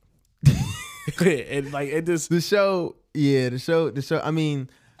stupid. And like it just the show. I mean,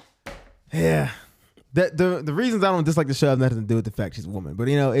 yeah. The reasons I don't dislike the show have nothing to do with the fact she's a woman, but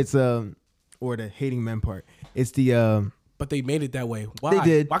it's or the hating men part. It's the But they made it that way. Why? They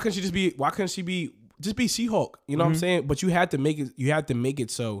did. Why couldn't she just be She-Hulk? You know what I'm saying? But you had to make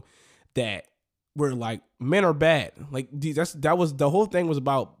it so that where like men are bad. Like that was the whole thing was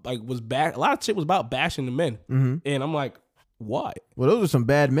about was bad. A lot of shit was about bashing the men. And I'm like, why? Well, those were some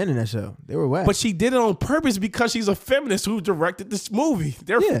bad men in that show. They were whack. But she did it on purpose because she's a feminist who directed this movie.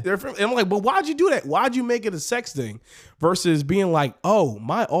 They're and I'm like, but why'd you do that? Why'd you make it a sex thing versus being like, oh,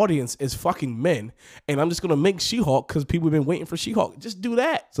 my audience is fucking men, and I'm just gonna make She-Hulk because people have been waiting for She-Hulk. Just do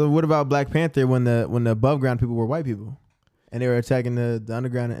that. So what about Black Panther when the above ground people were white people? And they were attacking the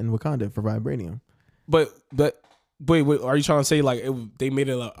underground in Wakanda for vibranium. But wait, are you trying to say like they made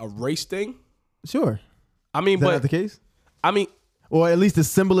it a race thing? Sure. I mean, is that not the case? I mean, or at least the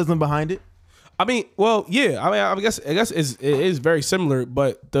symbolism behind it. I mean, well, yeah. I mean, I guess it is very similar,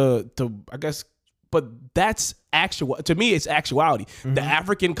 but but that's actual. To me, it's actuality. The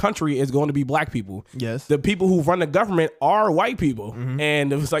African country is going to be black people. Yes. The people who run the government are white people,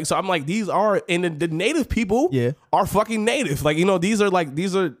 and it was like, so I'm like, these are, and the native people are fucking native. Like,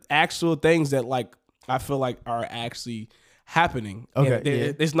 these are actual things that like I feel like are actually happening.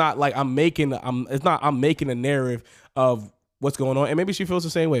 Okay. It's not like I'm making a narrative of what's going on. And maybe she feels the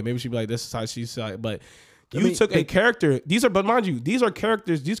same way. Maybe she'd be like, this is how she's like, but You took a character. But mind you, these are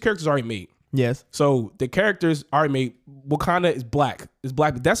characters. These characters are already made. Yes. So the characters are made. Wakanda is black. It's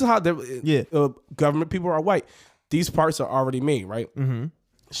black. But that's how the government people are white. These parts are already made, right? Mm-hmm.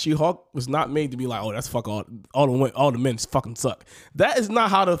 She-Hulk was not made to be like, oh, that's fuck all the men fucking suck. That is not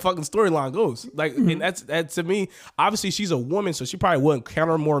how the fucking storyline goes. Like, and that's to me. Obviously, she's a woman, so she probably wouldn't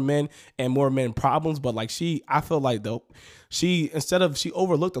counter more men and more men problems. But like I feel like though, she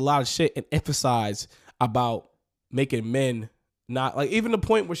overlooked a lot of shit and emphasized about making men not like even the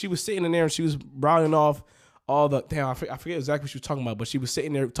point where she was sitting in there and she was rounding off all the I forget exactly what she was talking about, but she was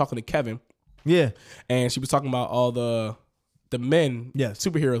sitting there talking to Kevin. Yeah, and she was talking about all the men, yes,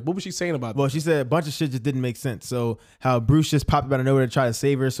 superheroes. What was she saying about that? Well, she said a bunch of shit just didn't make sense. So how Bruce just popped out of nowhere to try to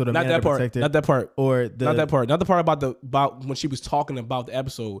save her, so the not man that part, protect her. not that part, or not that part about when she was talking about the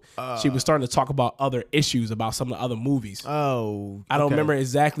episode. She was starting to talk about other issues about some of the other movies. Oh, I don't remember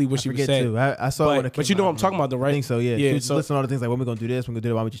exactly what she was saying. Too. I saw it, but you know what I'm talking about, though, right? I think so. Yeah, yeah. So listen to all the things like when we're gonna do this, we're gonna do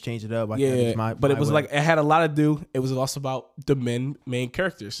that. Why don't we just change it up? But it was like it had a lot to do. It was also about the main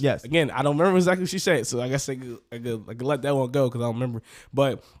characters. Yes. Again, I don't remember exactly what she said, so I guess I could let that one go because I don't remember.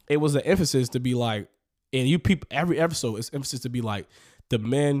 But it was an emphasis to be like, and you people every episode is emphasis to be like, the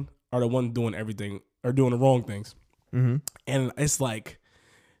men are the ones doing everything or doing the wrong things, and it's like,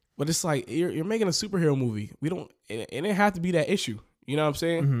 but it's like you're making a superhero movie. It didn't have to be that issue. You know what I'm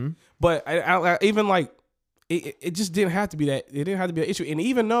saying? But I even like it just didn't have to be that. It didn't have to be an issue. And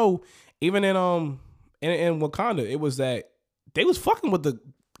even though even in Wakanda, it was that they was fucking with the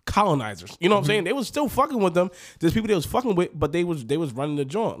colonizers. You know what I'm saying? They was still fucking with them. There's people they was fucking with, but they was running the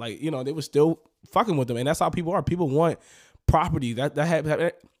joint. Like, you know, they was still fucking with them. And that's how people are. People want property. That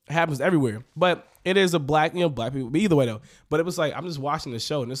happens everywhere. But it is a black people. But either way though. But it was like, I'm just watching the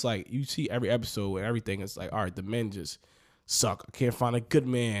show and it's like, you see every episode and everything. It's like, all right, the men just suck. I can't find a good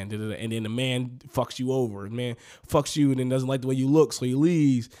man. And then the man fucks you over. The man fucks you and then doesn't like the way you look, so he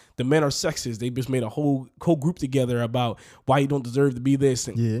leaves. The men are sexist. They just made a whole group together about why you don't deserve to be this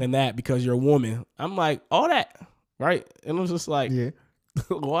and that because you're a woman. I'm like, all that, right? And it was just like,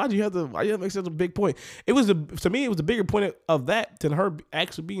 why do you have to make such a big point? To me, it was a bigger point of that than her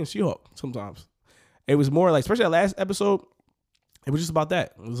actually being She-Hulk sometimes. It was more like, especially that last episode, it was just about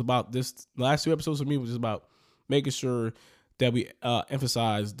that. It was about this. The last two episodes for me was just about making sure that we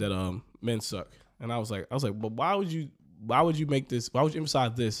emphasize that men suck. And I was like, well, why would you make this? Why would you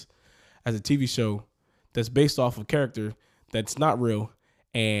emphasize this as a TV show that's based off of a character that's not real,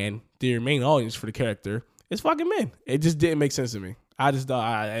 and the main audience for the character is fucking men? It just didn't make sense to me. I just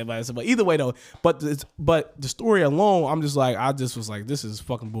thought, but either way though, but the story alone, I just was like, this is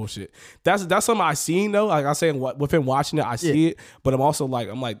fucking bullshit. That's something I seen though. Like I say, within watching it, I see it, but I'm also like,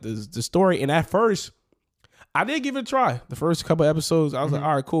 the story. And at first, I did give it a try. The first couple episodes, I was like,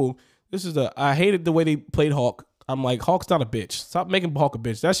 all right, cool. I hated the way they played Hulk. I'm like, Hulk's not a bitch. Stop making Hulk a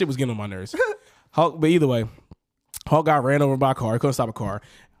bitch. That shit was getting on my nerves. Hulk, but either way, Hulk got ran over by a car. He couldn't stop a car.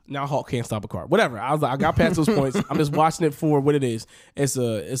 Now Hulk can't stop a car. Whatever. I was like, I got past those points. I'm just watching it for what it is. It's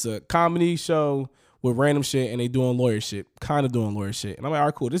a comedy show with random shit, and they doing lawyer shit, kind of doing lawyer shit. And I'm like, all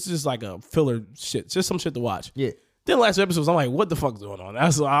right, cool. This is just like a filler shit, just some shit to watch. Yeah. Then the last episodes, I'm like, what the fuck's going on?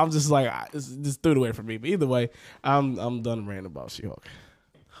 I'm just like, it's just threw it away from me. But either way, I'm done ranting about She-Hulk.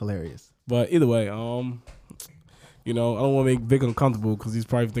 Hilarious. But either way, you know, I don't want to make Vic uncomfortable because he's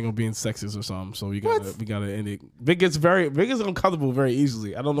probably thinking of being sexist or something. So we gotta end it. Vic gets uncomfortable very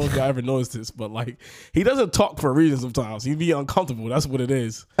easily. I don't know if y'all ever noticed this, but like he doesn't talk for a reason sometimes. He be uncomfortable. That's what it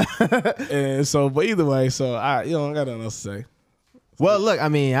is. And so, but either way, so I got nothing else to say. Well, look, I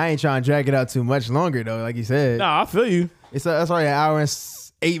mean, I ain't trying to drag it out too much longer though. Like you said, Nah, I feel you. that's already an hour and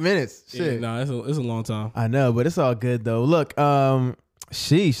 8 minutes. Shit. Yeah, nah, it's a long time. I know, but it's all good though. Look,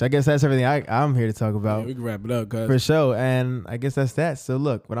 sheesh. I guess that's everything I'm here to talk about. Yeah, we can wrap it up, guys. For sure. And I guess that's that. So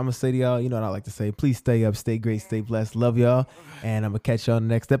look, what I'm gonna say to y'all, you know what I like to say. Please stay up, stay great, stay blessed. Love y'all. And I'm gonna catch y'all on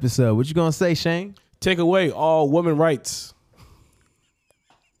the next episode. What you gonna say, Shane? Take away all women rights.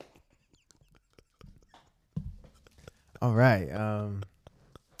 All right.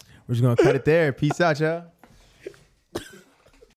 We're just gonna cut it there. Peace out, y'all.